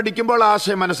കൂടെ പഠിക്കുമ്പോൾ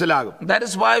ആശയം മനസ്സിലാകും. That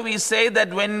is why we say that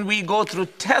when we go through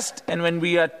test and when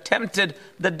we are tempted,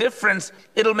 the difference,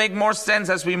 it'll make more sense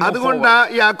as we move അതുകൊണ്ടാ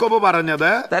forward. യാക്കോബ്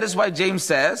പറഞ്ഞത്, That is why James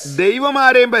says ദൈവം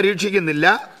ആരെയും പരീക്ഷിക്കുന്നില്ല,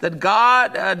 that God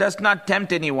does not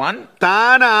tempt anyone.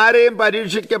 താൻ ആരെയും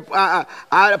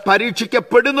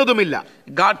പരീക്ഷിക്കപ്പെടുന്നതുമില്ല.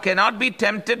 God cannot be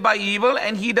tempted by evil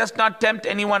and he does not tempt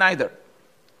anyone either.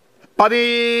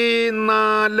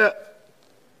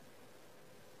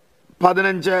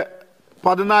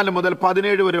 14 മുതൽ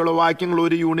 17 വരെയുള്ള വാക്യങ്ങൾ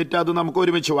ഒരു യൂണിറ്റ്, അത് നമുക്ക്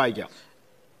ഒരുമിച്ച് വായിക്കാം.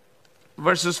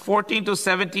 Verses 14 to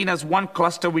 17 as one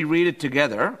cluster, we read it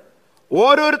together.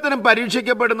 ഓരോരുത്തരും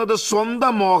പരീക്ഷിക്കപ്പെടുന്നത്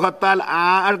സ്വന്തം മോഹത്താൽ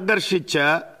ആകർഷിച്ച്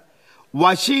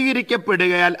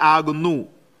വശീകരിക്കപ്പെടുകയാൽ ആകുന്നു.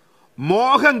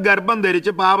 മോഹം ഗർഭം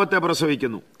ധരിച്ച് പാപത്തെ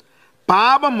പ്രസവിക്കുന്നു,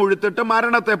 പാപം മുഴുത്തിട്ട്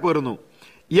മരണത്തെ പേറുന്നു.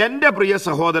 എന്റെ പ്രിയ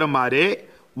സഹോദരന്മാരെ,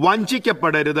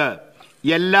 വഞ്ചിക്കപ്പെടരുത്.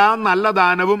 എല്ലാ നല്ല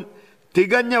ദാനവും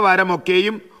തികഞ്ഞ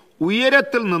വരമൊക്കെയും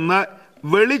ഉയരത്തിൽ നിന്ന്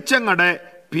വെളിച്ചങ്ങളുടെ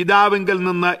പിതാവിങ്കൽ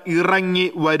നിന്ന് ഇറങ്ങി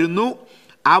വരുന്നു.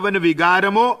 അവന്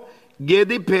വികാരമോ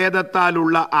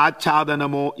ഗതിഭേദത്താലുള്ള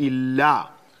ആച്ഛാദനമോ ഇല്ല.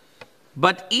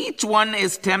 But each one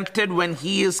is tempted when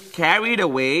he is carried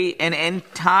away and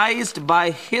enticed by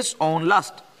his own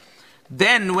lust.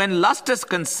 Then when lust is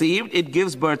conceived, it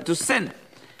gives birth to sin.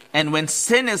 And when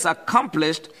sin is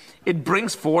accomplished, it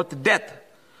brings forth death.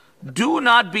 Do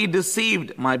not be deceived,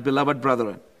 my beloved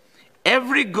brethren.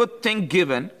 Every good thing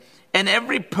given and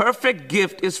every perfect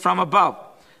gift is from above,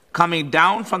 coming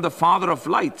down from the Father of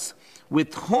lights,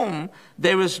 with whom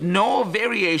there is no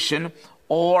variation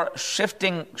or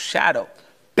shifting shadow.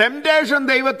 Temptation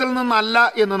ദൈവത്തിൽ നിന്നല്ല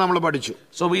എന്ന് നമ്മൾ പഠിച്ചു.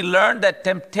 So we learned that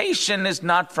temptation is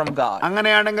not from God.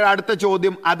 അങ്ങനെയാണെങ്കിൽ അടുത്ത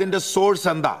ചോദ്യം, അതിന്റെ source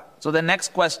എന്താ? So the next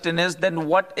question is, then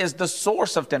what is the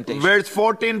source of temptation? Verse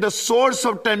 14, the source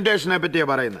of temptation പറ്റിയാ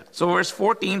പറയുന്നത്. So verse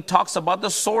 14 talks about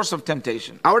the source of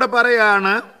temptation. അവിടെ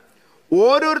പറയാണ്,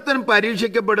 ഓരോരുത്തരും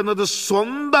പരീക്ഷിക്കപ്പെടുന്നത്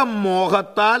സ്വന്തം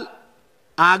മോഹത്താൽ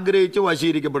ആഗ്രഹിച്ച്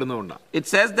വശീകരിക്കപ്പെടുന്നതുകൊണ്ടാണ്. It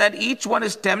says that each one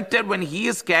is tempted when he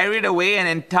is carried away and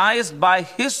enticed by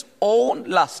his own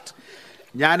lust.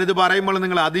 ഞാനിത് പറയുമ്പോൾ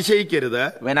നിങ്ങൾ അതിശയിക്കരുത്.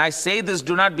 When I say this,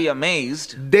 do not be amazed.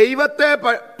 ദൈവത്തെ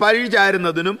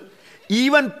പഴിചാരുന്നതിനും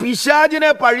even പിശാചിനെ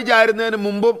പഴിചാരുന്നതിന്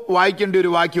മുമ്പും വായിക്കേണ്ട ഒരു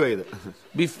വാക്യമായത്.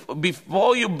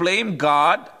 Before you blame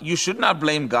God, you should not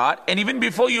blame God. And even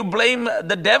before you blame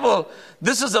the devil,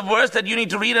 this is a verse that you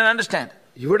need to read and understand.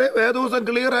 ഇവിടെ വേദപുസ്തകം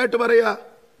clear ആയിട്ട് പറയാ,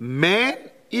 man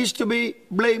is to be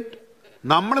blamed.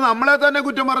 നമ്മളെ തന്നെ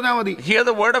കുറ്റം പറഞ്ഞാൽ മതി. Here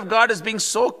the word of God is being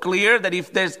so clear that if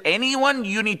there's anyone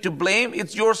you need to blame,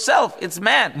 it's yourself, it's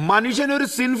man. മനുഷ്യന് ഒരു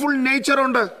സിൻഫുൾ നേച്ചർ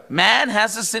ഉണ്ട്. Man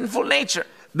has a sinful nature.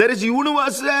 There is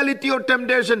universality of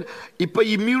temptation. ഇപ്പൊ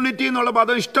immunity എന്നുള്ള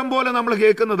പദം ഇഷ്ടം പോലെ നമ്മൾ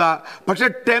കേൾക്കുന്നതാ, പക്ഷെ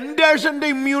ടെംപ്റ്റേഷന്റെ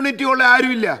ഇമ്മ്യൂണിറ്റി ഉള്ള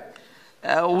ആരുമില്ല.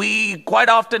 We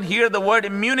quite often hear the word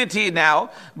immunity now,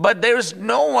 but there is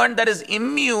no one that is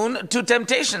immune to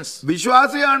temptations.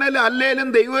 വിശ്വാസിയാണേലും അല്ലേലും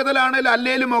ദൈവത്തിലാണേലും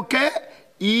അല്ലേലും ഒക്കെ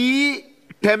ഈ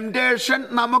ടെംപ്റ്റേഷൻ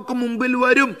നമുക്ക് മുമ്പിൽ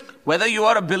വരും. Whether you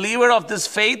are a believer of this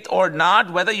faith or not,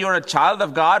 whether you're a child of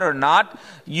God or not,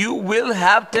 you will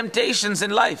have temptations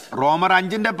in life. റോമർ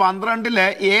 5:12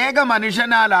 ഏക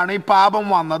മനുഷ്യനാലാണ് ഈ പാപം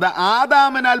വന്നത്.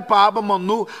 ആദാമിനാൽ പാപം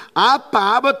വന്നു. ആ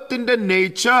പാപത്തിന്റെ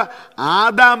നേച്ചർ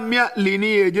ആദാമ്യ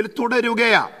ലിനിയേജിൽ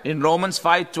തുടരുകയാണ്. In Romans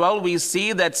 5:12 we see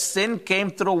that sin came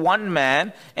through one man,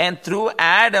 and through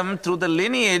Adam, through the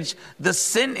lineage, the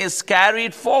sin is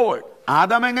carried forward.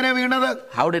 Adam എങ്ങനെ വീണത്?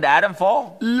 How did Adam fall?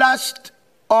 Lust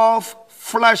of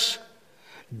flush,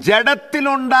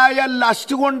 ജഡത്തിലുണ്ടായ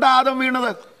lust കൊണ്ട് ആദം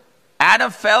വീണത്.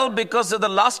 Adam fell because of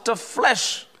the lust of flesh.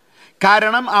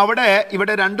 കാരണം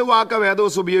ഇവിടെ രണ്ട് വാക്ക്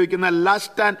വേദോസ് ഉപയോഗിക്കുന്ന,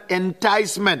 lust and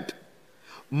എൻറ്റൈസ്മെന്റ്.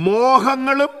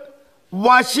 മോഹങ്ങളും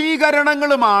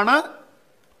വശീകരണങ്ങളുമാണ്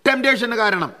ടെംപ്റ്റേഷന്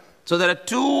കാരണം. So there are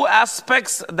two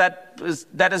aspects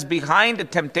that is behind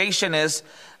temptation, is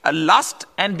a lust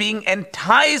and being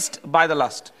enticed by the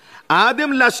lust.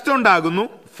 ആദ്യം lust ഉണ്ടാകുന്നു.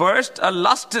 First, a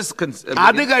lust is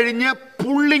അത് കഴിഞ്ഞ്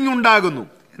pulling ഉണ്ടാകുന്നു.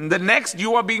 and the next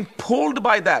you are being pulled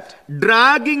by that.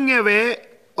 Dragging away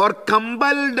or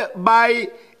compelled by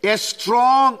a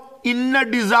strong inner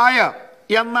desire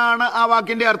എന്നാണ് ആ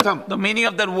വാക്കിന്റെ അർത്ഥം. The meaning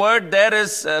of that word there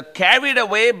is carried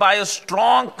away by a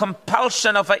strong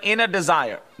compulsion of an inner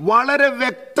desire. വളരെ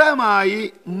വ്യക്തമായി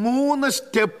 3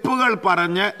 സ്റ്റെപ്പുകൾ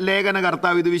പറഞ്ഞ്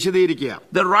ലേഖനകർത്താവ് ഇത് വിശദീകരിക്കുക.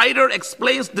 The writer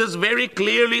explains this very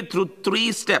clearly through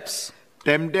 3 steps.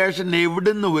 Temptation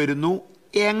എവിടുന്ന് വരുന്നു,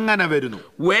 എങ്ങനെ വരുന്നു?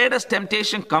 Where does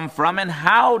temptation come from and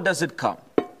how does it come?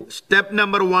 Step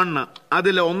number 1,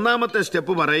 അതിൽ ഒന്നാമത്തെ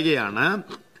സ്റ്റെപ്പ് പറയുകയാണ്,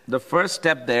 The first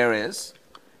step there is,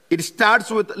 it starts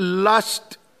with lust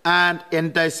and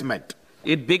enticement.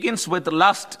 it begins with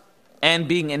lust and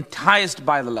being enticed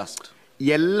by the lust.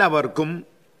 എല്ലാവർക്കും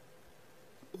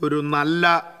ഒരു നല്ല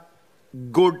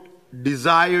good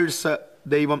desires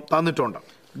ദൈവം തന്നിട്ടുണ്ട്.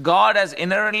 God has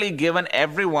inherently given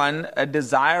everyone a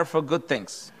desire for good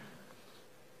things.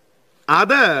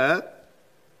 അത്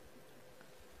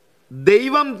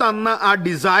ദൈവം തന്ന ആ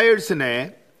ഡിസയേഴ്സിനെ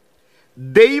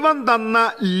ദൈവം തന്ന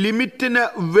ലിമിറ്റിന്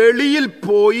വെളിയിൽ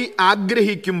പോയി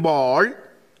ആഗ്രഹിക്കുമ്പോൾ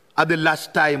അത്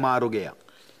ലസ്റ്റായി മാറുകയാണ്.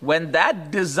 When that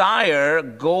desire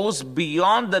goes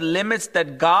beyond the limits that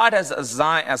God has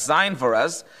assigned for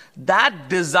us, that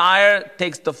desire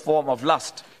takes the form of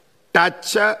lust.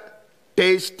 Touch,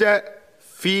 taste,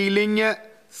 feeling,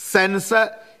 sense,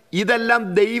 ഇതെല്ലാം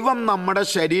ദൈവം നമ്മുടെ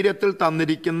ശരീരത്തിൽ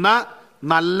തന്നിരിക്കുന്ന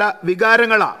നല്ല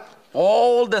വികാരങ്ങളാണ്.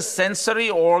 All the sensory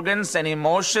organs and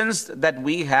emotions that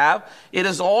we have, it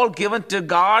is all given to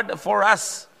God for us,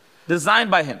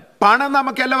 designed by Him. പണം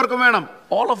നമുക്ക് എല്ലാവർക്കും വേണം.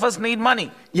 All of us need money.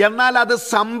 എന്നാൽ അത്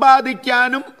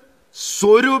സമ്പാദിക്കാനും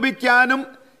സ്വരൂപിക്കാനും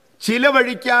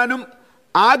ചിലവഴിക്കാനും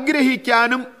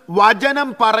ആഗ്രഹിക്കാനും വചനം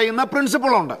പറയുന്ന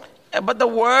പ്രിൻസിപ്പിൾ ഉണ്ട്. But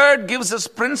the word gives us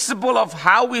principle of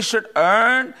how we should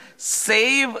earn,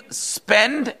 save,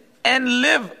 spend and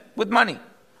live with money.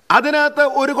 അതിനകത്ത്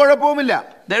ഒരു കുഴപ്പവുമില്ല.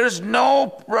 There is no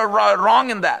wrong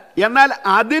in that. എന്നാൽ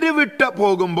അതിര് വിട്ട്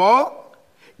പോകുമ്പോൾ,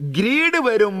 ഗ്രീഡ്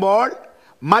വരുമ്പോൾ,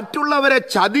 മറ്റുള്ളവരെ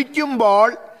ചതിക്കുമ്പോൾ,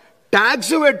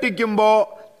 ടാക്സ് വെട്ടിക്കുമ്പോൾ,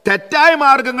 തെറ്റായ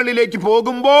മാർഗങ്ങളിലേക്ക്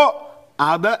പോകുമ്പോൾ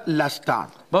അത്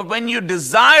ലസ്റ്റാണ്. But when you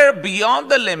desire beyond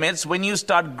the limits, when you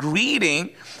start greeding,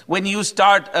 when you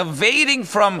start evading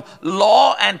from law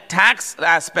and tax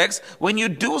aspects, when you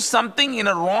do something in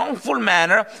a wrongful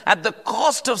manner at the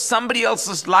cost of somebody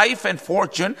else's life and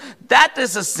fortune, that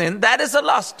is a sin, that is a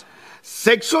lust.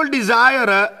 Sexual desire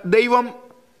ദൈവം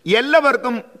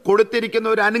എല്ലാവർക്കും കൊടുത്തിരിക്കുന്ന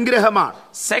ഒരു അനുഗ്രഹമാണ്.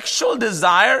 Sexual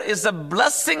desire is a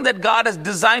blessing that God has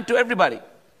designed to everybody.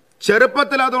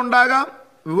 ചെറുപ്പത്തിൽ അതുണ്ടാകാം,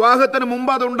 വിവാഹത്തിന്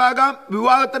മുമ്പ് അതുണ്ടാകാം,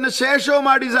 വിവാഹത്തിന് ശേഷവും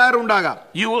ആ ഡിസയർ ഉണ്ടാകാം.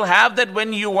 You will have that when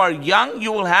you are young,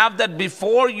 you will have that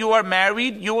before you are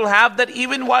married, you will have that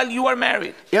even while you are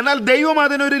married. എന്നാൽ ദൈവം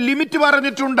അതിനൊരു ലിമിറ്റ്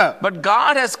പറഞ്ഞിട്ടുണ്ട്. But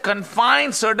God has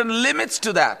confined certain limits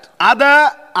to that. അത്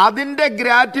അതിന്റെ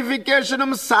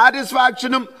ഗ്രാറ്റിഫിക്കേഷനും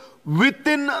സാറ്റിസ്ഫാക്ഷനും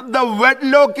within the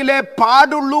വെഡ്ലോക്കിലെ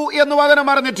പാടുള്ളൂ എന്ന് വചനം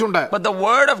പറഞ്ഞിട്ടുണ്ട്. But the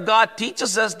word of God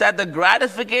teaches us that the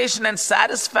gratification and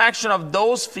satisfaction of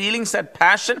those feelings and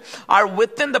passion are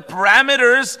within the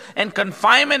parameters and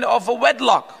confinement of a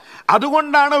wedlock.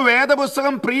 അതുകൊണ്ടാണ്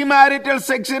വേദപുസ്തകം premarital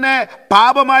സെക്സിനെ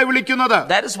പാപമായി വിളിക്കുന്നത്.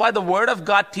 That is why the word of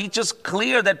God teaches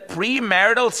clear that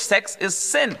premarital sex is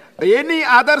sin. Any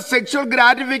other sexual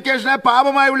gratification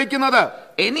പാപമായി വിളിക്കുന്നത്.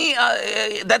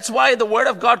 That's why the word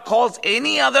of God calls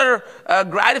any other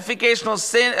gratificational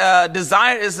sin,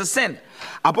 desire is a sin.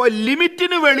 അപ്പോൾ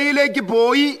ലിമിറ്റിന് വെളിയിലേക്ക്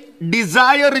പോയി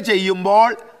desire ചെയ്യുമ്പോൾ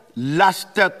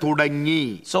lust തുടങ്ങി.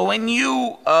 So when you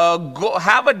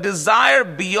have a desire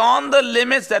beyond the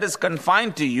limits that is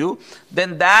confined to you,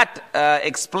 then that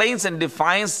explains and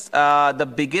defines the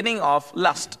beginning of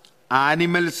lust.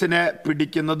 ആനിമൽസിനെ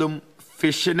പിടിക്കുന്നതും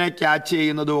ഫിഷിനെ catch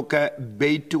ചെയ്യുന്നതും ഒക്കെ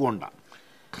bait കൊണ്ടാണ്.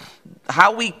 How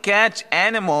we catch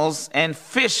animals and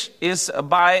fish is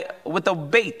with a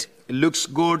bait. Looks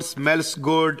good, smells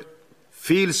good,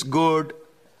 feels good.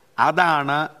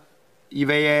 അതാണ്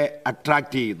ഇവയെ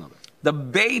attract ചെയ്യുന്നത്. The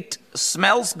bait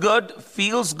smells good,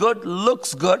 feels good,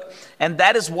 looks good, and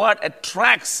that is what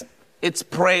attracts its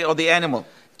prey or the animal.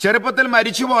 ചെറുപ്പത്തിൽ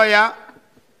മരിച്ചുപോയ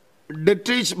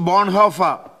Dietrich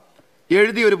Bonhoeffer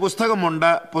എഴുതിയ ഒരു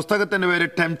പുസ്തകമുണ്ട്. പുസ്തകത്തിന്റെ പേര്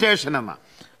ടെംപ്റ്റേഷൻ എന്ന.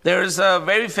 There is a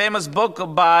very famous book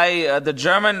by the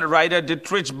German writer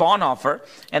Dietrich Bonhoeffer,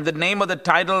 and the name of the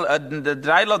title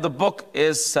of the book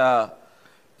is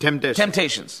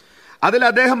Temptations. അതിൽ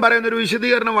അദ്ദേഹം പറയുന്ന ഒരു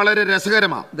വിശദീകരണം വളരെ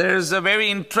രസകരമാണ്. There is a very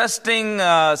interesting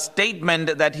statement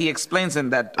that he explains in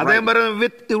that. അദ്ദേഹം പറയുന്നത്,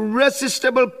 with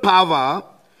irresistible power,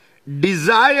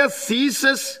 desire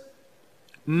seizes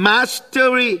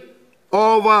mastery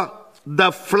over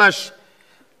the flesh.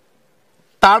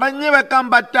 തടഞ്ഞു വെക്കാൻ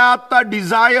പറ്റാത്ത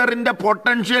ഡിസയറിന്റെ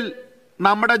പൊട്ടൻഷ്യൽ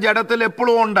നമ്മുടെ ജഡത്തിൽ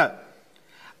എപ്പോഴും ഉണ്ട്.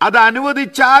 അത്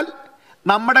അനുവദിച്ചാൽ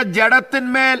നമ്മുടെ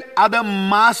ജഡത്തിന്മേൽ അത്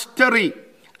മാസ്റ്ററി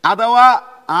അഥവാ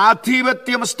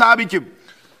ആധിപത്യം സ്ഥാപിക്കും.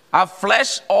 Our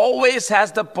flesh always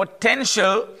has the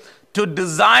potential to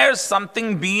desire something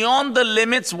beyond the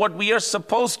limits what we are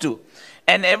supposed to.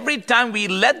 And every time we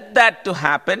let that to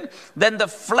happen, then the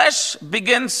flesh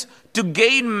begins to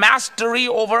gain mastery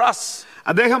over us.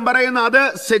 അദ്ദേഹം പറയുന്ന അത്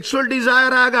sexual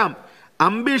desire ആകാം,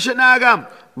 അംബിഷനാകാം,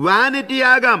 vanity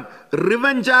ആകാം,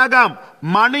 revenge ആകാം,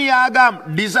 മണി ആകാം,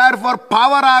 desire four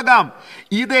power ആകാം.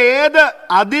 ഇതേത്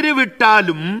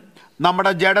അതിരുവിട്ടാലും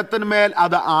നമ്മുടെ ജഡത്തിന്മേൽ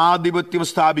അത് ആധിപത്യം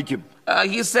സ്ഥാപിക്കും.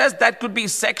 He says that could be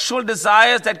sexual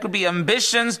desires, that could be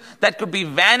ambitions, that could be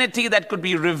vanity, that could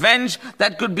be revenge,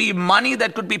 that could be money,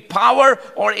 that could be power,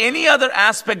 or any other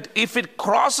aspect. If it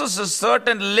crosses a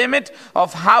certain limit of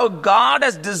how God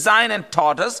has designed and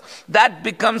taught us, that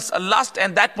becomes a lust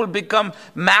and that will become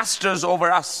masters over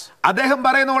us. അദ്ദേഹം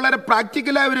പറയുന്ന വളരെ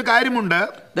പ്രാക്ടിക്കലായ ഒരു കാര്യമുണ്ട്.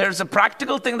 There's a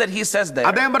practical thing that he says there.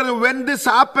 അദ്ദേഹം പറഞ്ഞു, when this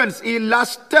happens, ഈ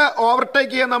lust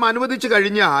overtake ചെയ്യാൻ നാം അനുവദിച്ചു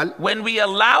കഴിഞ്ഞാൽ, when we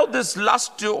allow this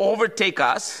lust to overtake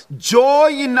us, joy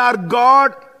in our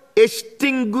God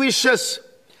extinguishes.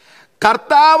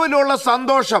 കർത്താവിലുള്ള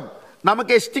സന്തോഷം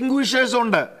നമുക്ക് എക്സ്റ്റിംഗ്വിഷേഴ്സ്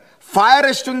ഉണ്ട്, ഫയർ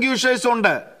എക്സ്റ്റിംഗ്വിഷേഴ്സ്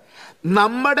ഉണ്ട്.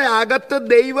 നമ്മുടെ അകത്ത്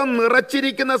ദൈവം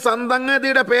നിറച്ചിരിക്കുന്ന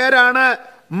സംഗതിയുടെ പേരാണ്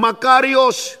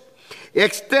മക്കാരിയോസ്.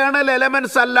 എക്സ്റ്റേണൽ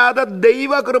എലമെന്റ്സ് അല്ലാതെ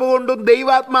ദൈവകൃപ കൊണ്ടും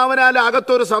ദൈവാത്മാവിനാലും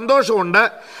അകത്തൊരു സന്തോഷമുണ്ട്.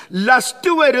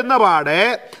 ലസ്റ്റ് വരുന്ന പാടെ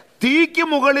തീക്ക്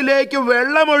മുകളിലേക്ക്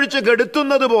വെള്ളമൊഴിച്ച്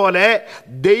കെടുത്തുന്നത് പോലെ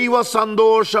ദൈവ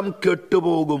സന്തോഷം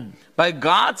കെട്ടുപോകും. By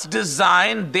God's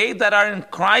design, they that are in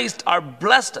Christ are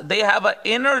blessed. They have an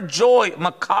inner joy,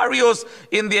 makarios,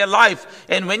 in their life.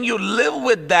 And when you live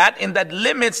with that, in that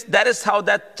limits, that is how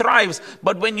that thrives.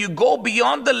 But when you go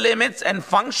beyond the limits and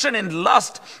function in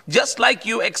lust, just like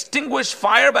you extinguish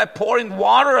fire by pouring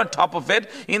water on top of it,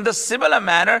 in the similar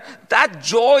manner, that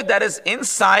joy that is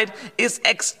inside is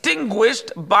extinguished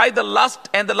by the lust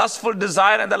and the lustful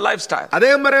desire and the lifestyle.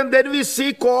 Then we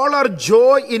seek all our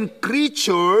joy in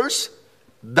creatures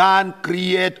than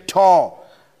creator.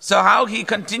 So how he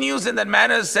continues in that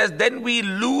manner says, then we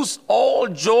lose all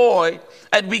joy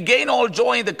and we gain all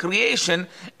joy in the creation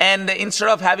and instead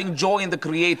of having joy in the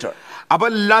creator. അപ്പോൾ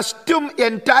ലസ്റ്റും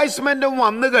എൻറ്റൈസ്മെന്റും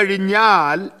വന്നു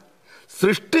കഴിഞ്ഞാൽ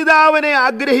സൃഷ്ടിതാവിനെ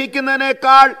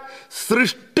ആഗ്രഹിക്കുന്നതിനേക്കാൾ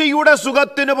സൃഷ്ടിയുടെ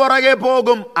സുഖത്തിന് പുറകെ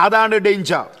പോകും. അതാണ്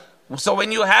danger. So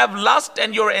when you have lust and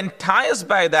you're enticed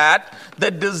by that, the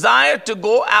desire to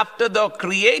go after the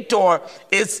creator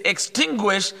is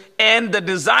extinguished and the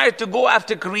desire to go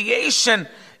after creation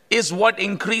is what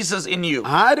increases in you.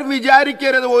 ആര്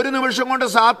വിചാരിക്കരുത് ഒരു നിമിഷം കൊണ്ട്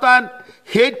സാത്താൻ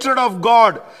hatred of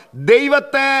God,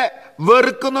 ദൈവത്തെ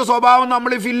വെറുക്കുന്ന സ്വഭാവം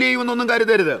നമ്മൾ ഫിൽ ചെയ്യുമെന്നൊന്നും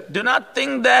കരുതരുത്. Do not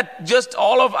think that just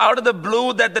out of the blue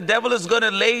that the devil is going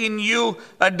to lay in you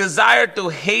a desire to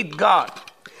hate God.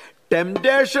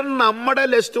 Temptation നമ്മുടെ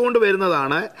ലിസ്റ്റ് കൊണ്ട്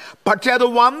വരുന്നതാണ്. പക്ഷെ അത്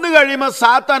വന്നു കഴിയുമ്പോൾ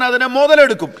സാത്താൻ അതിനെ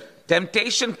മുതലെടുക്കും.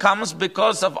 Temptation comes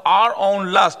because of our own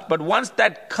lust, but once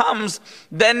that comes,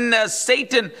 then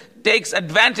Satan takes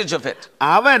advantage of it.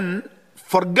 അവൻ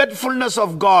forgetfulness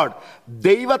of God,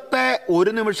 ദൈവത്തെ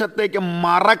ഒരു നിമിഷത്തേക്ക്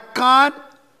മറക്കാൻ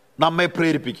നമ്മെ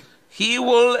പ്രേരിപ്പിക്കും. He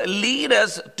will lead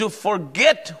us to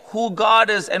forget who God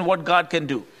is and what God can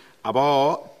do. അപ്പോ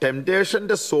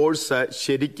ടെംപ്റ്റേഷന്റെ source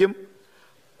ശരിക്കും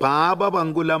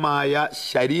പാപപങ്കുലമായ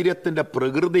ശരീരത്തിന്റെ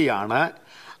പ്രകൃതിയാണ്.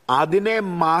 അതിനെ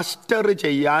മാസ്റ്റർ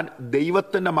ചെയ്യാൻ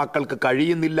ദൈവത്തിന്റെ മക്കൾക്ക്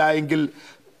കഴിയുന്നില്ല എങ്കിൽ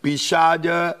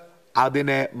പിശാച്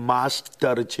അതിനെ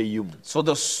മാസ്റ്റർ ചെയ്യും. So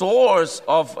the source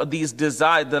of these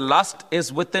desires, the lust, is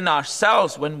within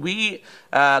ourselves when we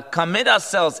commit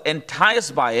ourselves,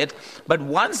 enticed by it. But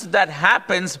once that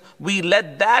happens, we let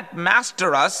that master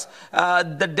us.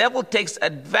 The devil takes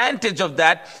advantage of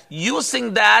that, using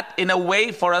that in a way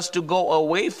for us to go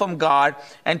away from God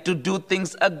and to do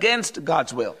things against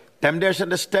God's will.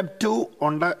 ടെംപ്റ്റേഷന്റെ step 2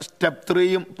 ഉണ്ട്. Step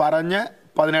 3 പറഞ്ഞ്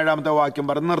 17ാമത്തെ വാക്യം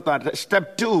പറഞ്ഞ് നിർത്താൻ.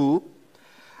 Step 2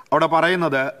 അവിടെ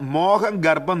പറയുന്നത്, മോഹം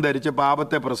ഗർഭം ധരിച്ച്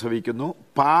പാപത്തെ പ്രസവിക്കുന്നു,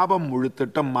 പാപം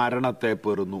മുഴുത്തിട്ട് മരണത്തെ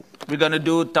പെറുന്നു. We're going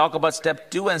to talk about step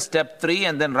 2 and step 3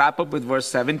 and then wrap up with verse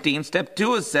 17. Step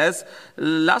 2 it says,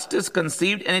 lust is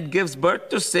conceived and it gives birth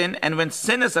to sin, and when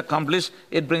sin is accomplished,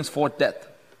 it brings forth death.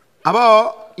 അപ്പോ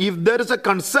if there is a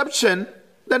conception,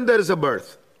 then there is a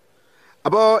birth.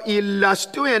 അപ്പോ ഈ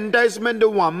ലസ്റ്റും എൻറ്റൈസ്മെന്റ്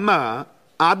വന്ന്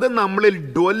അത് നമ്മളിൽ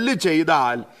dwell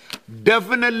ചെയ്താൽ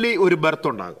definitely ഒരു birth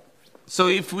ഉണ്ടാകും. So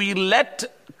if we let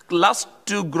lust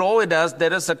to grow in us,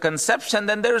 there is a conception,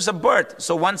 then there is a birth.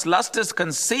 So once lust is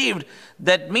conceived,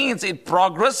 that means it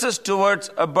progresses towards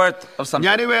a birth of something.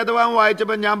 ഞാൻ ഈ വേദഭാഗം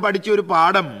വായിച്ചപ്പോൾ ഞാൻ പഠിച്ച ഒരു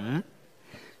പാഠം,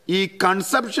 ഈ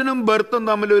കൺസെപ്ഷനും ബർത്തും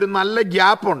തമ്മിൽ ഒരു നല്ല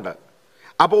ഗ്യാപ്പുണ്ട്.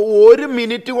 അപ്പോൾ ഒരു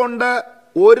മിനിറ്റ് കൊണ്ട്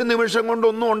ഒരു നിമിഷം കൊണ്ട്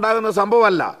ഒന്നും ഉണ്ടാകുന്ന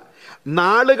സംഭവമല്ല.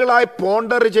 നാളുകളായി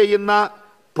പോണ്ടർ ചെയ്യുന്ന,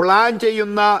 പ്ലാൻ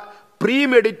ചെയ്യുന്ന, പ്രീ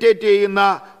മെഡിറ്റേറ്റ് ചെയ്യുന്ന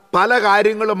പല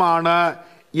കാര്യങ്ങളുമാണ്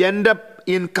end up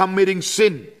in committing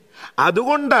sin.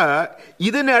 അതുകൊണ്ട്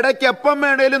ഇതിനിടയ്ക്ക് എപ്പം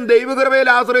വേണേലും ദൈവകൃപയിൽ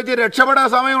ആശ്രയിച്ച് രക്ഷപ്പെടാൻ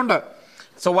സമയമുണ്ട്.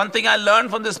 So one thing I learned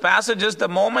from this passage is the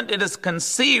moment it is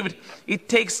conceived, it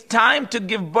takes time to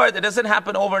give birth. It doesn't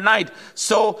happen overnight.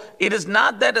 So it is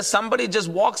not that somebody just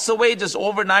walks away just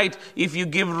overnight. If you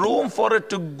give room for it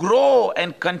to grow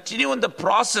and continue in the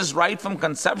process right from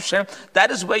conception,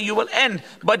 that is where you will end.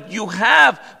 But you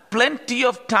have plenty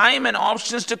of time and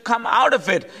options to come out of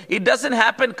it. It doesn't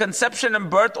happen conception and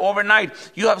birth overnight.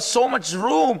 You have so much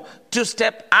room to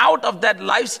step out of that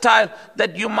lifestyle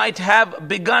that you might have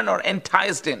begun or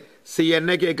enticed in.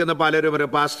 എന്നെ കേൾക്കുന്ന പലരും ഒരു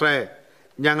പാസ്റ്ററെ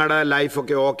ഞങ്ങളുടെ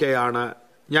ലൈഫൊക്കെ okay ആണ്,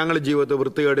 ഞങ്ങൾ ജീവിതത്തിൽ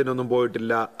വൃത്തികേടിനൊന്നും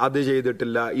പോയിട്ടില്ല, അത്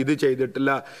ചെയ്തിട്ടില്ല, ഇത് ചെയ്തിട്ടില്ല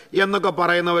എന്നൊക്കെ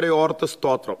പറയുന്നവരെ ഓർത്ത്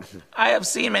സ്തോത്രം. I have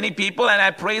seen many people, and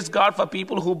I praise God for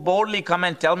people who boldly come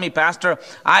and tell me, Pastor,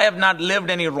 I have not lived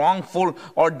any wrongful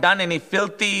or done any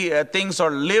filthy things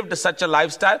or lived such a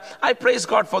lifestyle. I praise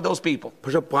God for those people.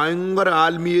 പക്ഷെ ഭയങ്കര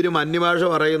ആത്മീയരും അന്യഭാഷ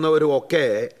പറയുന്നവരും ഒക്കെ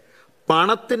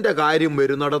പണത്തിന്റെ കാര്യം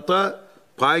വരുന്നിടത്ത്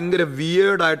ഭയങ്കര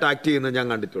വിയേർഡായിട്ട് act ചെയ്യുന്നത് ഞാൻ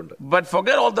കണ്ടിട്ടുണ്ട്. But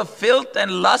forget all the filth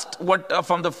and lust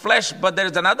from the flesh. But there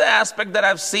is another aspect that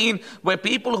I've seen where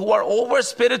people who are over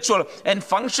spiritual and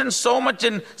function so much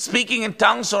in speaking in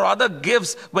tongues or other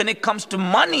gifts, when it comes to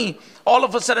money, all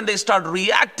of a sudden they start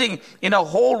reacting in a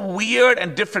whole weird and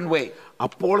different way.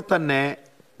 അപ്പോൾ തന്നെ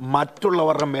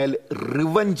മറ്റുള്ളവരുടെ മേൽ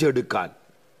revenge എടുക്കാൻ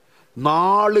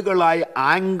നാളുകളായി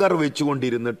anchor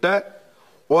വെച്ചുകൊണ്ടിരുന്നിട്ട്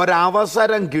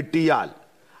ഒരവസരം കിട്ടിയാൽ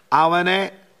അവനെ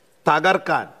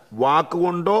തകർക്കാൻ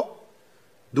വാക്കുകൊണ്ടോ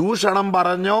ദൂഷണം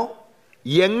പറഞ്ഞോ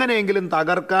എങ്ങനെയെങ്കിലും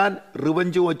തകർക്കാൻ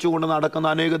റിവഞ്ച് വെച്ചുകൊണ്ട് നടക്കുന്ന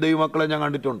അനേക ദൈവമക്കളെ ഞാൻ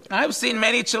കണ്ടിട്ടുണ്ട്. I have seen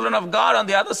many children of God on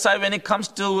the other side when it comes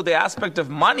to the aspect of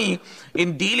money in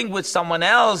dealing with someone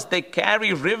else. They carry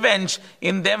revenge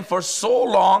in them for so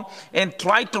long and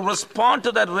try to respond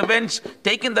to that revenge,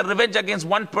 taking the revenge against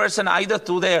one person either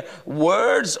through their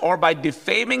words or by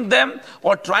defaming them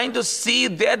or trying to see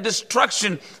their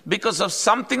destruction because of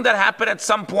something that happened at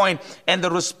some point, and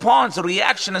the response,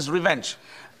 reaction is revenge.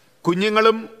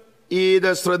 കുഞ്ഞുങ്ങളും ഇത്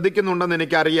ശ്രദ്ധിക്കുന്നുണ്ടെന്ന്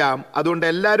എനിക്കറിയാം. അതുകൊണ്ട്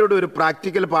എല്ലാവരോടും ഒരു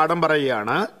practical പാഠം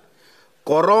പറയുകയാണ്.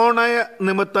 Corona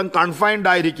നിമിത്തം confined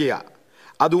ആയിരിക്കുക.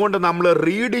 അതുകൊണ്ട് നമ്മൾ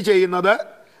റീഡ് ചെയ്യുന്നത്,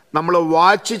 നമ്മൾ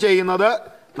വാച്ച് ചെയ്യുന്നത്,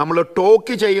 നമ്മൾ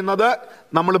ടോക്ക് ചെയ്യുന്നത്,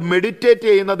 നമ്മൾ മെഡിറ്റേറ്റ്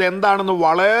ചെയ്യുന്നത് എന്താണെന്ന്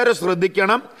വളരെ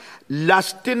ശ്രദ്ധിക്കണം.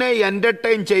 ലസ്റ്റിനെ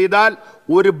എന്റർടൈൻ ചെയ്താൽ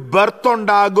ഒരു ബർത്ത്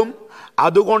ഉണ്ടാകും.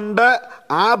 അതുകൊണ്ട്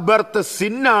ആ ബർത്ത്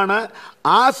സിന്നാണ്.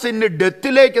 ആ സിന്ന്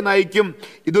ഡെത്തിലേക്ക് നയിക്കും.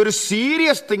 ഇതൊരു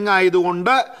സീരിയസ് തിങ്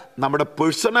ആയതുകൊണ്ട് നമ്മുടെ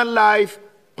പേഴ്സണൽ ലൈഫ്,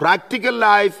 പ്രാക്ടിക്കൽ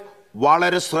ലൈഫ്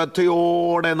വളരെ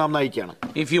ശ്രദ്ധയോടെ നാം നയിക്കണം.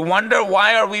 If you wonder why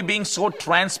are we being so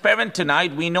transparent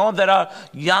tonight, we know there are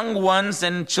young ones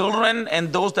and children and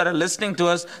those that are listening to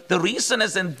us. The reason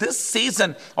is in this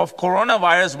season of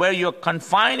coronavirus where you're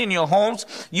confined in your homes,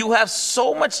 you have so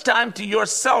much time to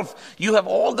yourself. You have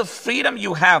all the freedom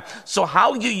you have. So how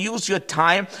you use your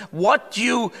time, what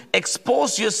you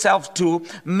expose yourself to,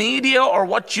 media or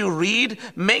what you read,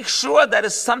 make sure that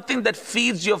is something that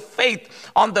feeds your faith.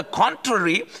 On the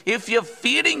contrary, if you're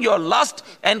feeding your lust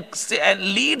and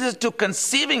leads to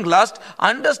conceiving lust,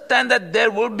 understand that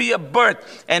there will be a birth.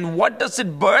 And what does it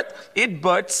birth? It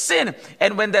births sin.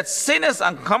 And when that sin is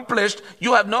accomplished,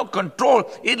 you have no control.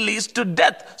 It leads to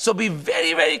death. So be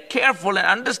very, very careful and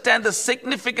understand the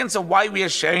significance of why we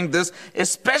are sharing this,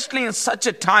 especially in such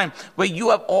a time where you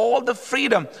have all the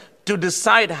freedom to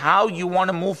decide how you want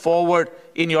to move forward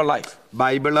in your life.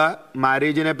 Bible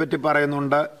മാരേജിനെ പറ്റി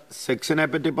പറയുന്നുണ്ട്, സെക്സിനെ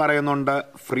പറ്റി പറയുന്നുണ്ട്,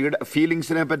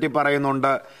 ഫീലിങ്സിനെ പറ്റി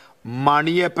പറയുന്നുണ്ട്,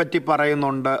 മണിയെ പറ്റി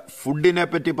പറയുന്നുണ്ട്, ഫുഡിനെ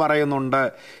പറ്റി പറയുന്നുണ്ട്.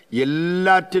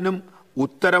 എല്ലാറ്റിനും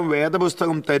ഉത്തരം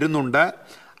വേദപുസ്തകം തരുന്നുണ്ട്.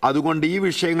 അതുകൊണ്ട് ഈ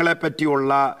വിഷയങ്ങളെ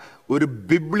പറ്റിയുള്ള ഒരു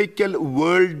ബിബ്ലിക്കൽ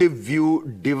വേൾഡ് വ്യൂ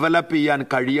ഡെവലപ്പ് ചെയ്യാൻ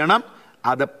കഴിയണം.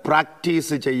 അത്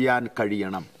പ്രാക്ടീസ് ചെയ്യാൻ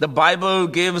കഴിയണം. The Bible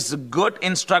gives good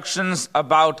instructions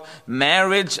about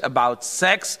marriage, about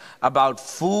sex, about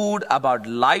food, about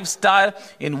lifestyle,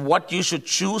 in what you should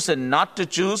choose and not to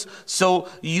choose. So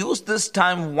use this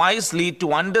time wisely to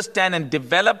understand and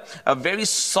develop a very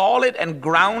solid and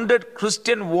grounded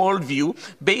Christian worldview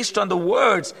based on the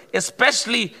words,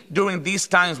 especially during these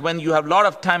times when you have a lot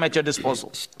of time at your disposal.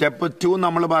 Step 2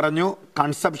 നമ്മൾ പറഞ്ഞു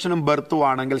കൺസെപ്ഷനും ബർത്തും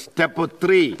ആണെങ്കിൽ, step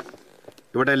 3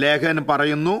 ഇവിടെ ലേഖകൻ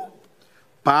പറയുന്നു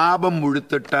പാപം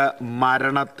മുഴുത്തിട്ട്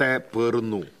മരണത്തെ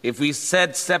പേറുന്നു. If we said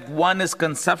step 1 is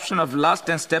conception of lust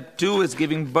and step 2 is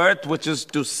giving birth, which is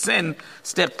to sin,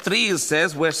 step 3 says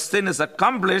where sin is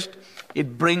accomplished, it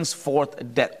brings forth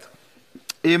death.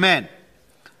 Amen.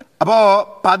 അപ്പോ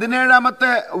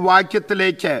 17ാമത്തെ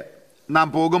വാക്യത്തിലേക്ക് നാം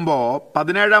പോകുമ്പോൾ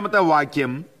 17ാമത്തെ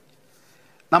വാക്യം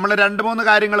നമ്മൾ 2-3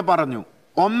 കാര്യങ്ങൾ പറഞ്ഞു.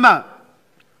 ഒന്ന്,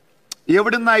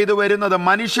 എവിടുന്നാ ഇത് വരുന്നത്?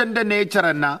 മനുഷ്യന്റെ നേച്ചർ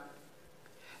എന്നാ,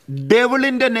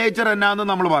 ഡെവിളിന്റെ നേച്ചർ എന്നാന്ന്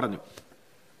നമ്മൾ പറഞ്ഞു.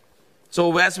 So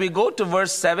as we go to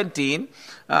verse 17,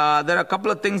 there are a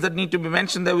couple of things that need to be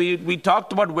mentioned. That we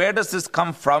talked about where does this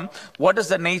come from, what is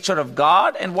the nature of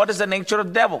God, and what is the nature of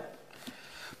devil.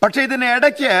 പക്ഷെ ഇതിന്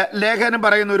ഇടയ്ക്ക് ലേഖനം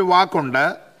പറയുന്ന ഒരു വാക്കുണ്ട്,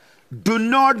 do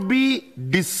not be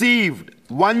deceived,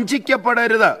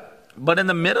 വഞ്ചിക്കപ്പെടരുത്. But in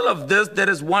the middle of this,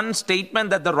 there is one statement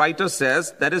that the writer says,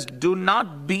 that is, do not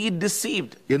be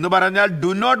deceived. എന്ന് പറഞ്ഞാൽ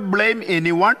do not blame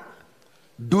anyone,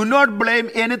 do not blame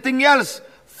anything else,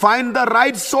 find the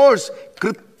right source.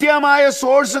 കൃത്യമായ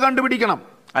source കണ്ടുപിടിക്കണം.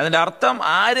 അതിന്റെ അർത്ഥം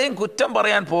ആരെയും കുറ്റം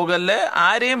പറയാൻ പോകല്ലേ,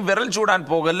 ആരെയും വിരൽ ചൂടാൻ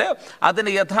പോകല്ലേ,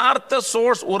 അതിന്റെ യഥാർത്ഥ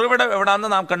സോഴ്സ് ഉറവിടം എവിടാന്ന്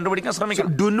നാം കണ്ടുപിടിക്കാൻ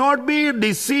ശ്രമിക്കണം. Do not be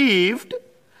deceived,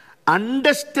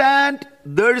 understand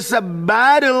there is a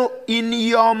battle in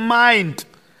your mind.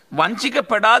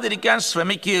 വഞ്ചിക്കപ്പെടാതിരിക്കാൻ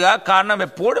ശ്രമിക്കുക. കാരണം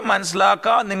എപ്പോഴും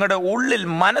മനസ്സിലാക്കുക, നിങ്ങളുടെ ഉള്ളിൽ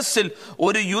മനസ്സിൽ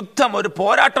ഒരു യുദ്ധം, ഒരു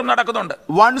പോരാട്ടം നടക്കുന്നുണ്ട്.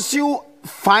 Once you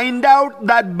find out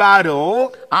that battle,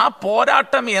 ആ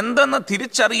പോരാട്ടം എന്തെന്ന്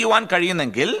തിരിച്ചറിയുവാൻ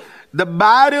കഴിയുന്നെങ്കിൽ, the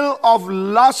battle of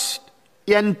lust,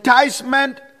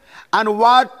 enticement, and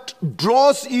what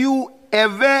draws you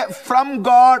away from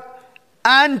God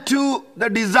and to the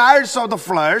desires of the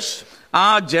flesh, ആ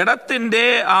ജഡത്തിന്റെ,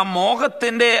 ആ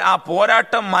മോഹത്തിന്റെ ആ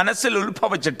പോരാട്ടം മനസ്സിൽ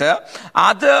ഉത്ഭവിച്ചിട്ട്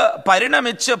അത്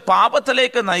പരിണമിച്ച്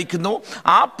പാപത്തിലേക്ക് നയിക്കുന്നു.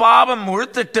 ആ പാപം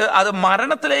മുഴുത്തിട്ട് അത്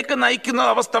മരണത്തിലേക്ക് നയിക്കുന്ന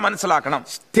അവസ്ഥ മനസ്സിലാക്കണം.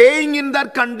 Staying in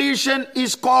that condition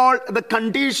is called the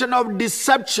condition of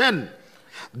deception.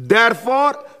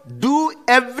 Therefore, do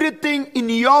everything in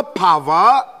your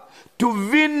power to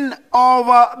win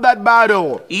over that battle.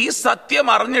 ഈ സത്യം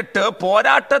അറിഞ്ഞിട്ട്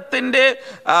പോരാട്ടത്തിന്റെ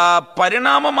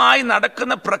പരിണാമമായി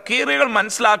നടക്കുന്ന പ്രക്രിയകൾ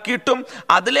മനസ്സിലാക്കിയിട്ടും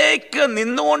അതിലേക്ക്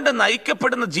നിന്നുകൊണ്ട്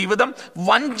നയിക്കപ്പെടുന്ന ജീവിതം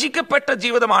വഞ്ചിക്കപ്പെട്ട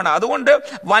ജീവിതമാണ്. അതുകൊണ്ട്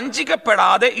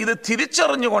വഞ്ചിക്കപ്പെടാതെ ഇത്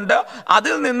തിരിച്ചറിഞ്ഞുകൊണ്ട്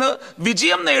അതിൽ നിന്ന്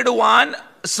വിജയം നേടുവാൻ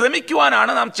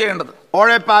ശ്രമിക്കുവാനാണ് നാം ചെയ്യേണ്ടത്. All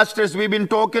right, pastors, we've been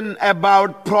talking about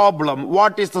problem.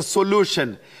 What is the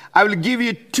solution? I will give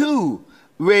you two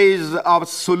ways of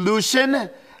solution,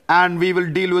 and we will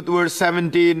deal with verse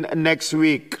 17 next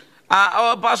week.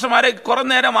 പാസ്റ്റർമാരെ, കുറെ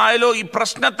നേരമായാലോ ഈ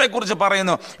പ്രശ്നത്തെ കുറിച്ച്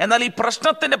പറയുന്നു. എന്നാൽ ഈ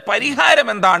പ്രശ്നത്തിന്റെ പരിഹാരം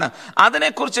എന്താണ്,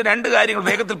 അതിനെക്കുറിച്ച് രണ്ട് കാര്യങ്ങൾ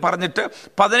വേഗത്തിൽ പറഞ്ഞിട്ട്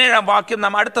 17-ാം വാക്യം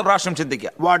നാം അടുത്ത പ്രാവശ്യം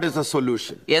ചിന്തിക്കാം. What is the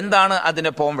solution? എന്താണ്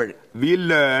അതിന്റെ പോംവഴി? We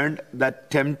learned that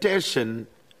temptation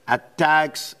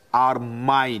attacks our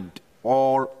mind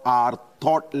or our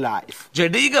thought life.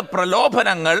 ജഡിക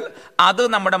പ്രലോഭനങ്ങൾ അത്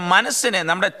നമ്മുടെ മനസ്സിനെ,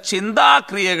 നമ്മുടെ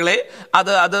ചിന്താക്രിയകളെ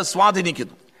അത്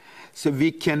സ്വാധീനിക്കുന്നു. So we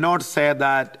cannot say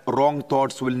that wrong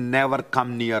thoughts will never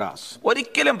come near us.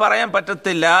 ഒരിക്കലും പറയാൻ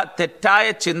പറ്റത്തില്ല തെറ്റായ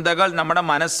ചിന്തകൾ നമ്മുടെ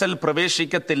മനസ്സിൽ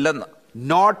പ്രവേശിക്കത്തില്ലെന്ന്.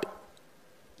 Not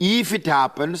if it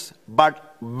happens, but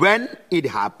when it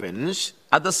happens.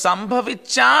 അത്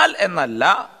സംഭവിച്ചാൽ എന്നല്ല,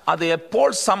 അത് എപ്പോൾ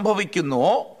സംഭവിക്കുന്നു,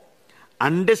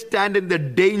 understanding the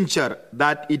danger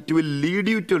that it will lead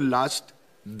you to lust,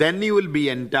 then you will be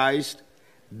enticed,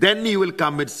 then you will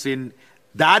commit sin,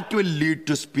 that will lead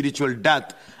to spiritual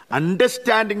death.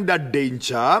 Understanding that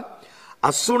danger,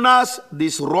 as soon as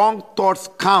these wrong thoughts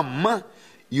come,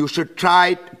 you should try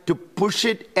to push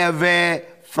it away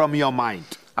from your mind.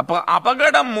 അപ്പൊ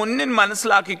അപകടം മുന്നിൽ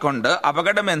മനസ്സിലാക്കിക്കൊണ്ട്,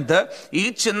 അപകടം എന്ത്, ഈ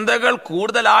ചിന്തകൾ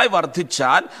കൂടുതലായി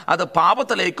വർദ്ധിച്ചാൽ അത്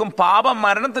പാപത്തിലേക്കും പാപം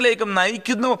മരണത്തിലേക്കും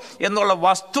നയിക്കുന്നു എന്നുള്ള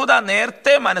വസ്തുത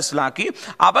നേരത്തെ മനസ്സിലാക്കി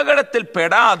അപകടത്തിൽ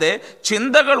പെടാതെ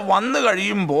ചിന്തകൾ വന്നു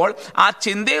കഴിയുമ്പോൾ ആ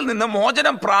ചിന്തയിൽ നിന്ന്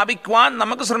മോചനം പ്രാപിക്കുവാൻ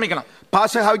നമുക്ക് ശ്രമിക്കണം.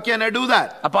 Pastor, how can I do that?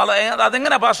 അപ്പോൾ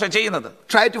അതെങ്ങനെ പാസ്റ്റർ ചെയ്യുന്നത്?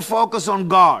 Try to focus on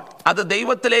God. അത്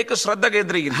ദൈവത്തിലേക്ക് ശ്രദ്ധ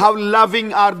കേന്ദ്രീകരിക്കും. How loving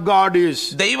our God is.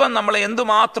 ദൈവം നമ്മളെ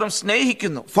എന്തുമാത്രം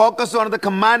സ്നേഹിക്കുന്നു. Focus on the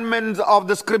commandments of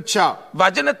the scripture.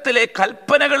 വചനത്തിലെ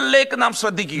കൽപ്പനകളിലേക്ക് നാം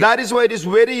ശ്രദ്ധിക്കുക. That is why it is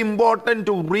very important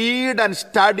to read and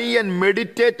study and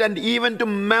meditate and even to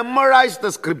memorize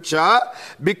the scripture,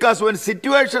 because when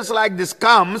situations like this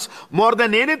comes, more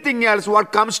than anything else, what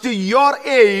comes to your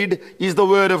aid is the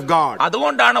word of God.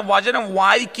 അതുകൊണ്ടാണ് വചനം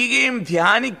വായിക്കുകയും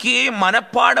ധ്യാനിക്കുകയും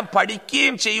മനപ്പാഠം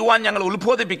പഠിക്കുകയും ചെയ്യുവാൻ ഞങ്ങൾ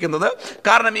ഉത്ബോധിപ്പിക്കുന്നത്.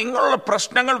 കാരണം ഇങ്ങനെയുള്ള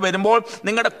പ്രശ്നങ്ങൾ വരുമ്പോൾ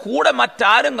നിങ്ങളുടെ കൂടെ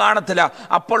മറ്റാരും കാണത്തില്ല.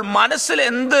 അപ്പോൾ മനസ്സിൽ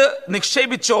എന്ത്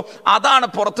നിക്ഷേപിച്ചോ അതാണ്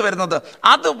പുറത്തു വരുന്നത്.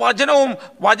 അത് വചനവും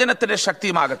വചനത്തിന്റെ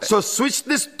ശക്തിയുമാകട്ടെ. So switch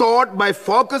this thought by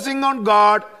focusing on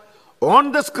God,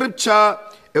 on the scripture,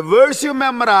 a verse you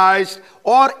memorized,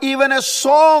 or even a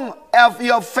song of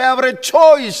your favorite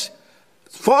choice.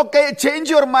 Change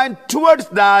your mind towards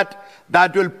that.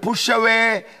 That will push away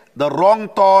the wrong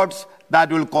thoughts that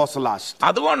will cause lust.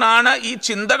 അതുകൊണ്ടാണ് ഈ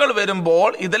ചിന്തകൾ വരുമ്പോൾ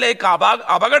ഇതിലേക്ക്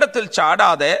അപകടത്തിൽ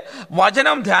ചാടാതെ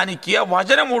വചനം ധ്യാനിക്കുക,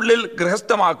 വചനം ഉള്ളിൽ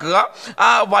ഗൃഹസ്ഥമാക്കുക. ആ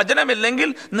വചനമില്ലെങ്കിൽ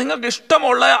നിങ്ങൾക്ക്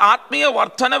ഇഷ്ടമുള്ള ആത്മീയ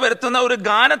വർധന വരുത്തുന്ന ഒരു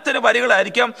ഗാനത്തിന്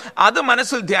വരികളായിരിക്കാം, അത്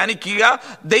മനസ്സിൽ ധ്യാനിക്കുക,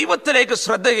 ദൈവത്തിലേക്ക്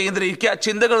ശ്രദ്ധ കേന്ദ്രീകരിക്കുക,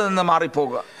 ചിന്തകളിൽ നിന്ന്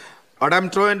മാറിപ്പോകുക. What I'm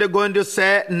going to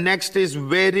say next is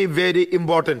very, very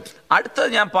important. അടുത്ത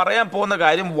ഞാൻ പറയാൻ പോകുന്ന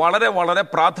കാര്യം വളരെ വളരെ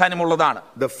പ്രാധാന്യമുള്ളതാണ്.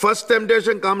 The first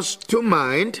temptation comes to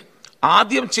mind.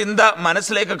 ആദ്യം ചിന്ത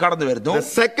മനസ്സിലേക്ക് കടന്നു വരുന്നു. The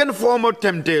second form of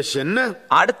temptation,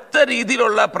 അടുത്ത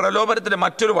രീതിയിലുള്ള പ്രലോഭനത്തിന്റെ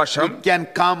മറ്റൊരു വശം, it can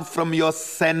come from your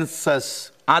senses.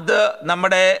 അത്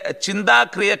നമ്മുടെ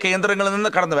ചിന്താക്രിയ കേന്ദ്രങ്ങളിൽ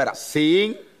നിന്ന് കടന്നു വരാം.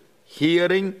 Seeing,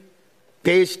 hearing,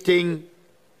 tasting,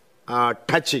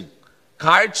 touching.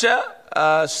 കാഴ്ച,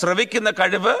 ശ്രവിക്കുന്ന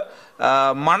കഴിവ്,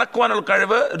 മണക്കുവാനുള്ള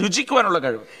കഴിവ്, രുചിക്കുവാനുള്ള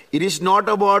കഴിവ്. It is not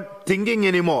about thinking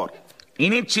anymore.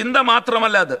 ഇനി ചിന്ത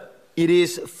മാത്രമല്ല അത്. It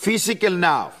is physical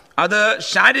now. അത്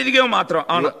ശാരീരികം മാത്രം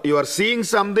ആണ്. You are seeing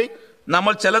something,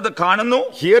 നമ്മൾ ചിലത് കാണുന്നു,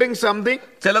 hearing something,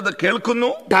 ചിലത് കേൾക്കുന്നു,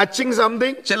 touching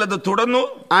something, ചിലത് തുടർന്നു,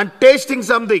 and tasting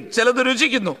something. ചിലത്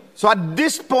രുചിക്കുന്നു. So at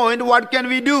this point, what can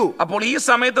we do? അപ്പോൾ ഈ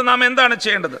സമയത്ത് നാം എന്താണ്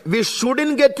ചെയ്യേണ്ടത്? We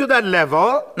shouldn't get to that level.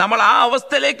 നമ്മൾ ആ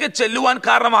അവസ്ഥയിലേക്ക് ചെല്ലുവാൻ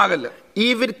കാരണമാകല്ല.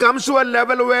 If it comes to a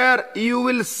level where you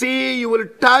will see, you will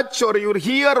touch, or you will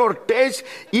hear or taste,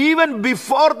 even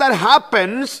before that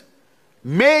happens,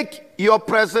 make your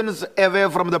presence away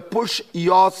from the push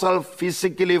yourself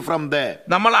physically from there.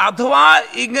 നമ്മൾ അഥവാ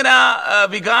ഇങ്ങനെ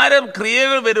വികാരം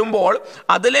ക്രിയകൾ വരുമ്പോൾ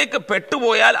അതിലേക്ക്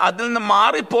പെട്ടുപോയാൽ അതിൽ നിന്ന്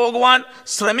മാറിപ്പോകുവാൻ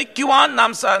ശ്രമിക്കുവാൻ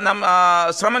നാം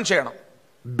ശ്രമം ചെയ്യണം.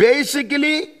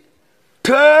 Basically,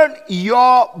 turn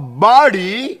your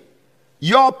body,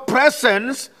 your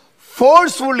presence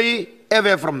forcefully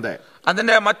away from there.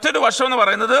 അതിന്റെ മറ്റൊരു വശം എന്ന്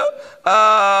പറയുന്നത്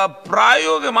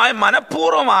പ്രായോഗികമായി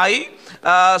മനഃപൂർവമായി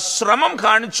ശ്രമം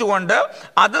കാണിച്ചുകൊണ്ട്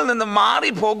അതിൽ നിന്ന്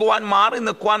മാറി പോകുവാൻ, മാറി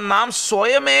നിൽക്കുവാൻ നാം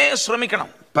സ്വയമേ ശ്രമിക്കണം.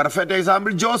 Perfect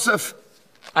example, Joseph.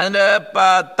 അതിന്റെ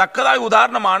തക്കതായ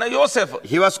ഉദാഹരണമാണ് യോസേഫ്.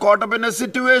 He was caught up in a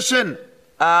situation.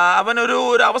 അവനൊരു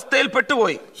അവസ്ഥയിൽ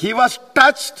പെട്ടുപോയി. He was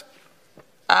touched.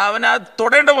 അവന്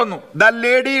തൊടേണ്ടി വന്നു. The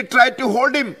lady tried to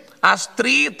hold him. ആ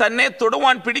സ്ത്രീ തന്നെ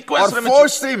തൊടുവാൻ പിടിക്കുവാൻ ശ്രമിച്ചു.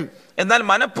 Forced him. എന്നാൽ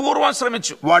മനഃപൂർവ്വം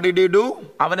ശ്രമിച്ചു. What did he do?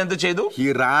 അവൻ എന്ത് ചെയ്തു? He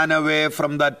ran away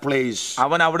from that place.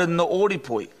 അവൻ അവിടെ നിന്ന്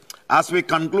ഓടിപ്പോയി. As we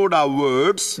conclude our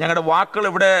words, ഞങ്ങളുടെ വാക്കുകൾ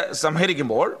ഇവിടെ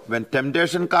സംഹരിക്കുമ്പോൾ, when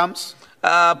temptation comes,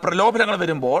 പ്രലോഭനങ്ങൾ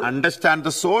വരുമ്പോൾ understand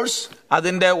the source.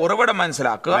 അതിന്റെ ഉറവിടം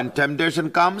മനസ്സിലാക്കുക. When temptation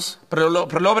comes,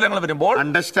 പ്രലോഭനങ്ങൾ വരുമ്പോൾ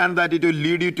understand that it will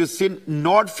lead you to sin,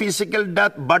 not physical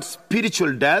death but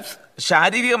spiritual death.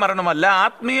 ശാരീരിക മരണമല്ല,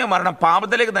 ആത്മീയ മരണം.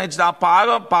 പാപത്തിലേക്ക് നയിച്ചത് ആ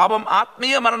പാപം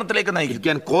ആത്മീയ മരണത്തിലേക്ക് നയിക്കും. It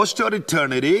can cost your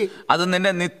eternity. അത്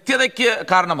നിന്റെ നിത്യതയ്ക്ക്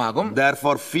കാരണമാകും.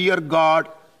 Therefore fear God,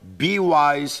 be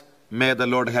wise. May the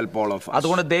Lord help all of us.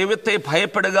 അതുകൊണ്ട് ദൈവത്തെ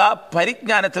ഭയപ്പെടുക,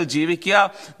 പരിജ്ഞാനത്തിൽ ജീവിക്കുക.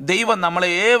 ദൈവം നമ്മളെ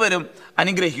ഏവരും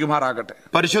അനുഗ്രഹിക്കുമാറാകട്ടെ.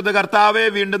 പരിശുദ്ധ കർത്താവേ,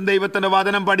 വീണ്ടും ദൈവത്തിന്റെ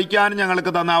വചനം പഠിക്കാൻ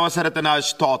ഞങ്ങൾക്ക് തന്ന അവസരത്തിനായി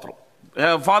സ്തോത്രം.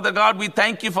 Father God, we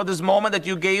thank you for this moment that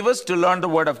you gave us to learn the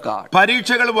word of God.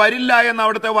 പരീക്ഷകൾ വരില്ല എന്ന്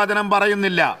അവിടുത്തെ വചനം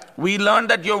പറയുന്നില്ല. We learned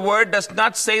that your word does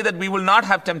not say that we will not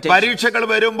have temptation. പരീക്ഷകൾ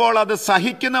വരുമ്പോൾ അത്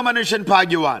സഹിക്കുന്ന മനുഷ്യൻ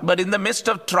ഭാഗ്യവാൻ. But in the midst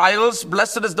of trials,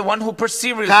 blessed is the one who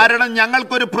perseveres. കാരണം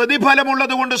ഞങ്ങൾക്കൊരു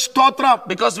പ്രതിഫലമുള്ളതുകൊണ്ട് സ്തോത്രം.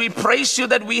 Because we praise you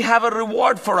that we have a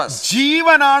reward for us.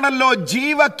 ജീവനാണല്ലോ,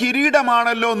 ജീവ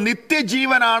കിരീടമാണല്ലോ,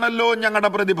 നിത്യജീവനാണല്ലോ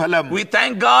ഞങ്ങളുടെ പ്രതിഫലം. We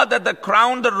thank God that the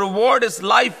crown, the reward is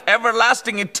life,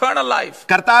 everlasting, eternal life.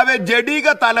 കർത്താവേ, ജഡിക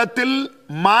തലത്തിൽ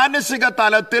മാനസിക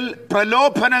തലത്തിൽ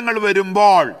പ്രലോഭനങ്ങൾ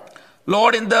വരുമ്പോൾ,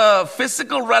 Lord, in the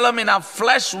physical realm, in our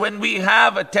flesh, when we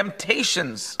have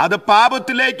temptations, അത്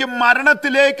പാപത്തിലേക്കും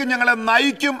മരണത്തിലേക്കും ഞങ്ങളെ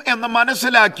നയിക്കും എന്ന്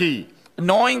മനസ്സിലാക്കി,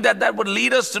 knowing that that would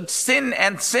lead us to sin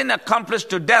and sin accomplished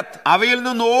to death, അവയിൽ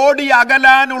നിന്ന് ഓടി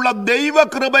അകലാനുള്ള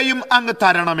ദൈവകൃപയും അങ്ങ്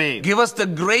തരണമേ. give us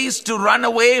the grace to run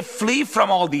away, flee from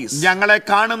all these. ഞങ്ങളെ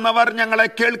കാണുന്നവർ, ഞങ്ങളെ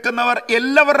കേൾക്കുന്നവർ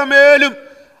എല്ലാവരുടെ മേലും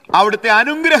അവിടുത്തെ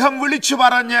അനുഗ്രഹം വിളിച്ചു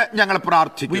പറഞ്ഞ് ഞങ്ങൾ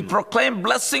പ്രാർത്ഥിക്കുന്നു. We proclaim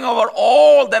blessing over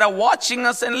all that are watching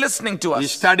us and listening to us. ഈ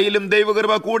സ്റ്റഡിയിലും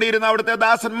ദൈവകൃപ കൂടിയിരുന്ന അവിടുത്തെ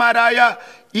ദാസന്മാരായ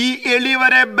ഈ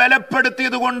എളിയവരെ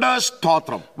ബലപ്പെടുത്തിയത് കൊണ്ട്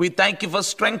സ്തോത്രം. We thank you for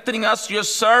strengthening us, your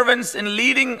servants, in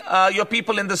leading your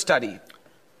people in the study.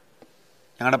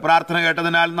 ഞങ്ങളുടെ പ്രാർത്ഥന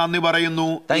കേട്ടതിനാൽ നന്ദി പറയുന്നു,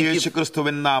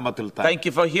 യേശുക്രിസ്തുവിൻ നാമത്തിൽ. Thank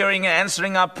you for hearing and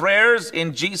answering our prayers. In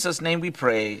Jesus' name we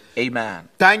pray. Amen.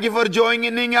 Thank you for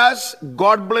joining us.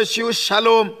 God bless you.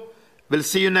 Shalom. We'll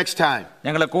see you next time.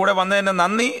 ഞങ്ങളെ കൂടെ വന്നതിന്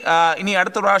നന്ദി. ഇനി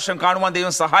അടുത്ത പ്രാവശ്യം കാണുവാൻ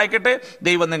ദൈവം സഹായിക്കട്ടെ.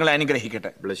 ദൈവം നിങ്ങളെ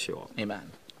അനുഗ്രഹിക്കട്ടെ. Bless you all. Amen.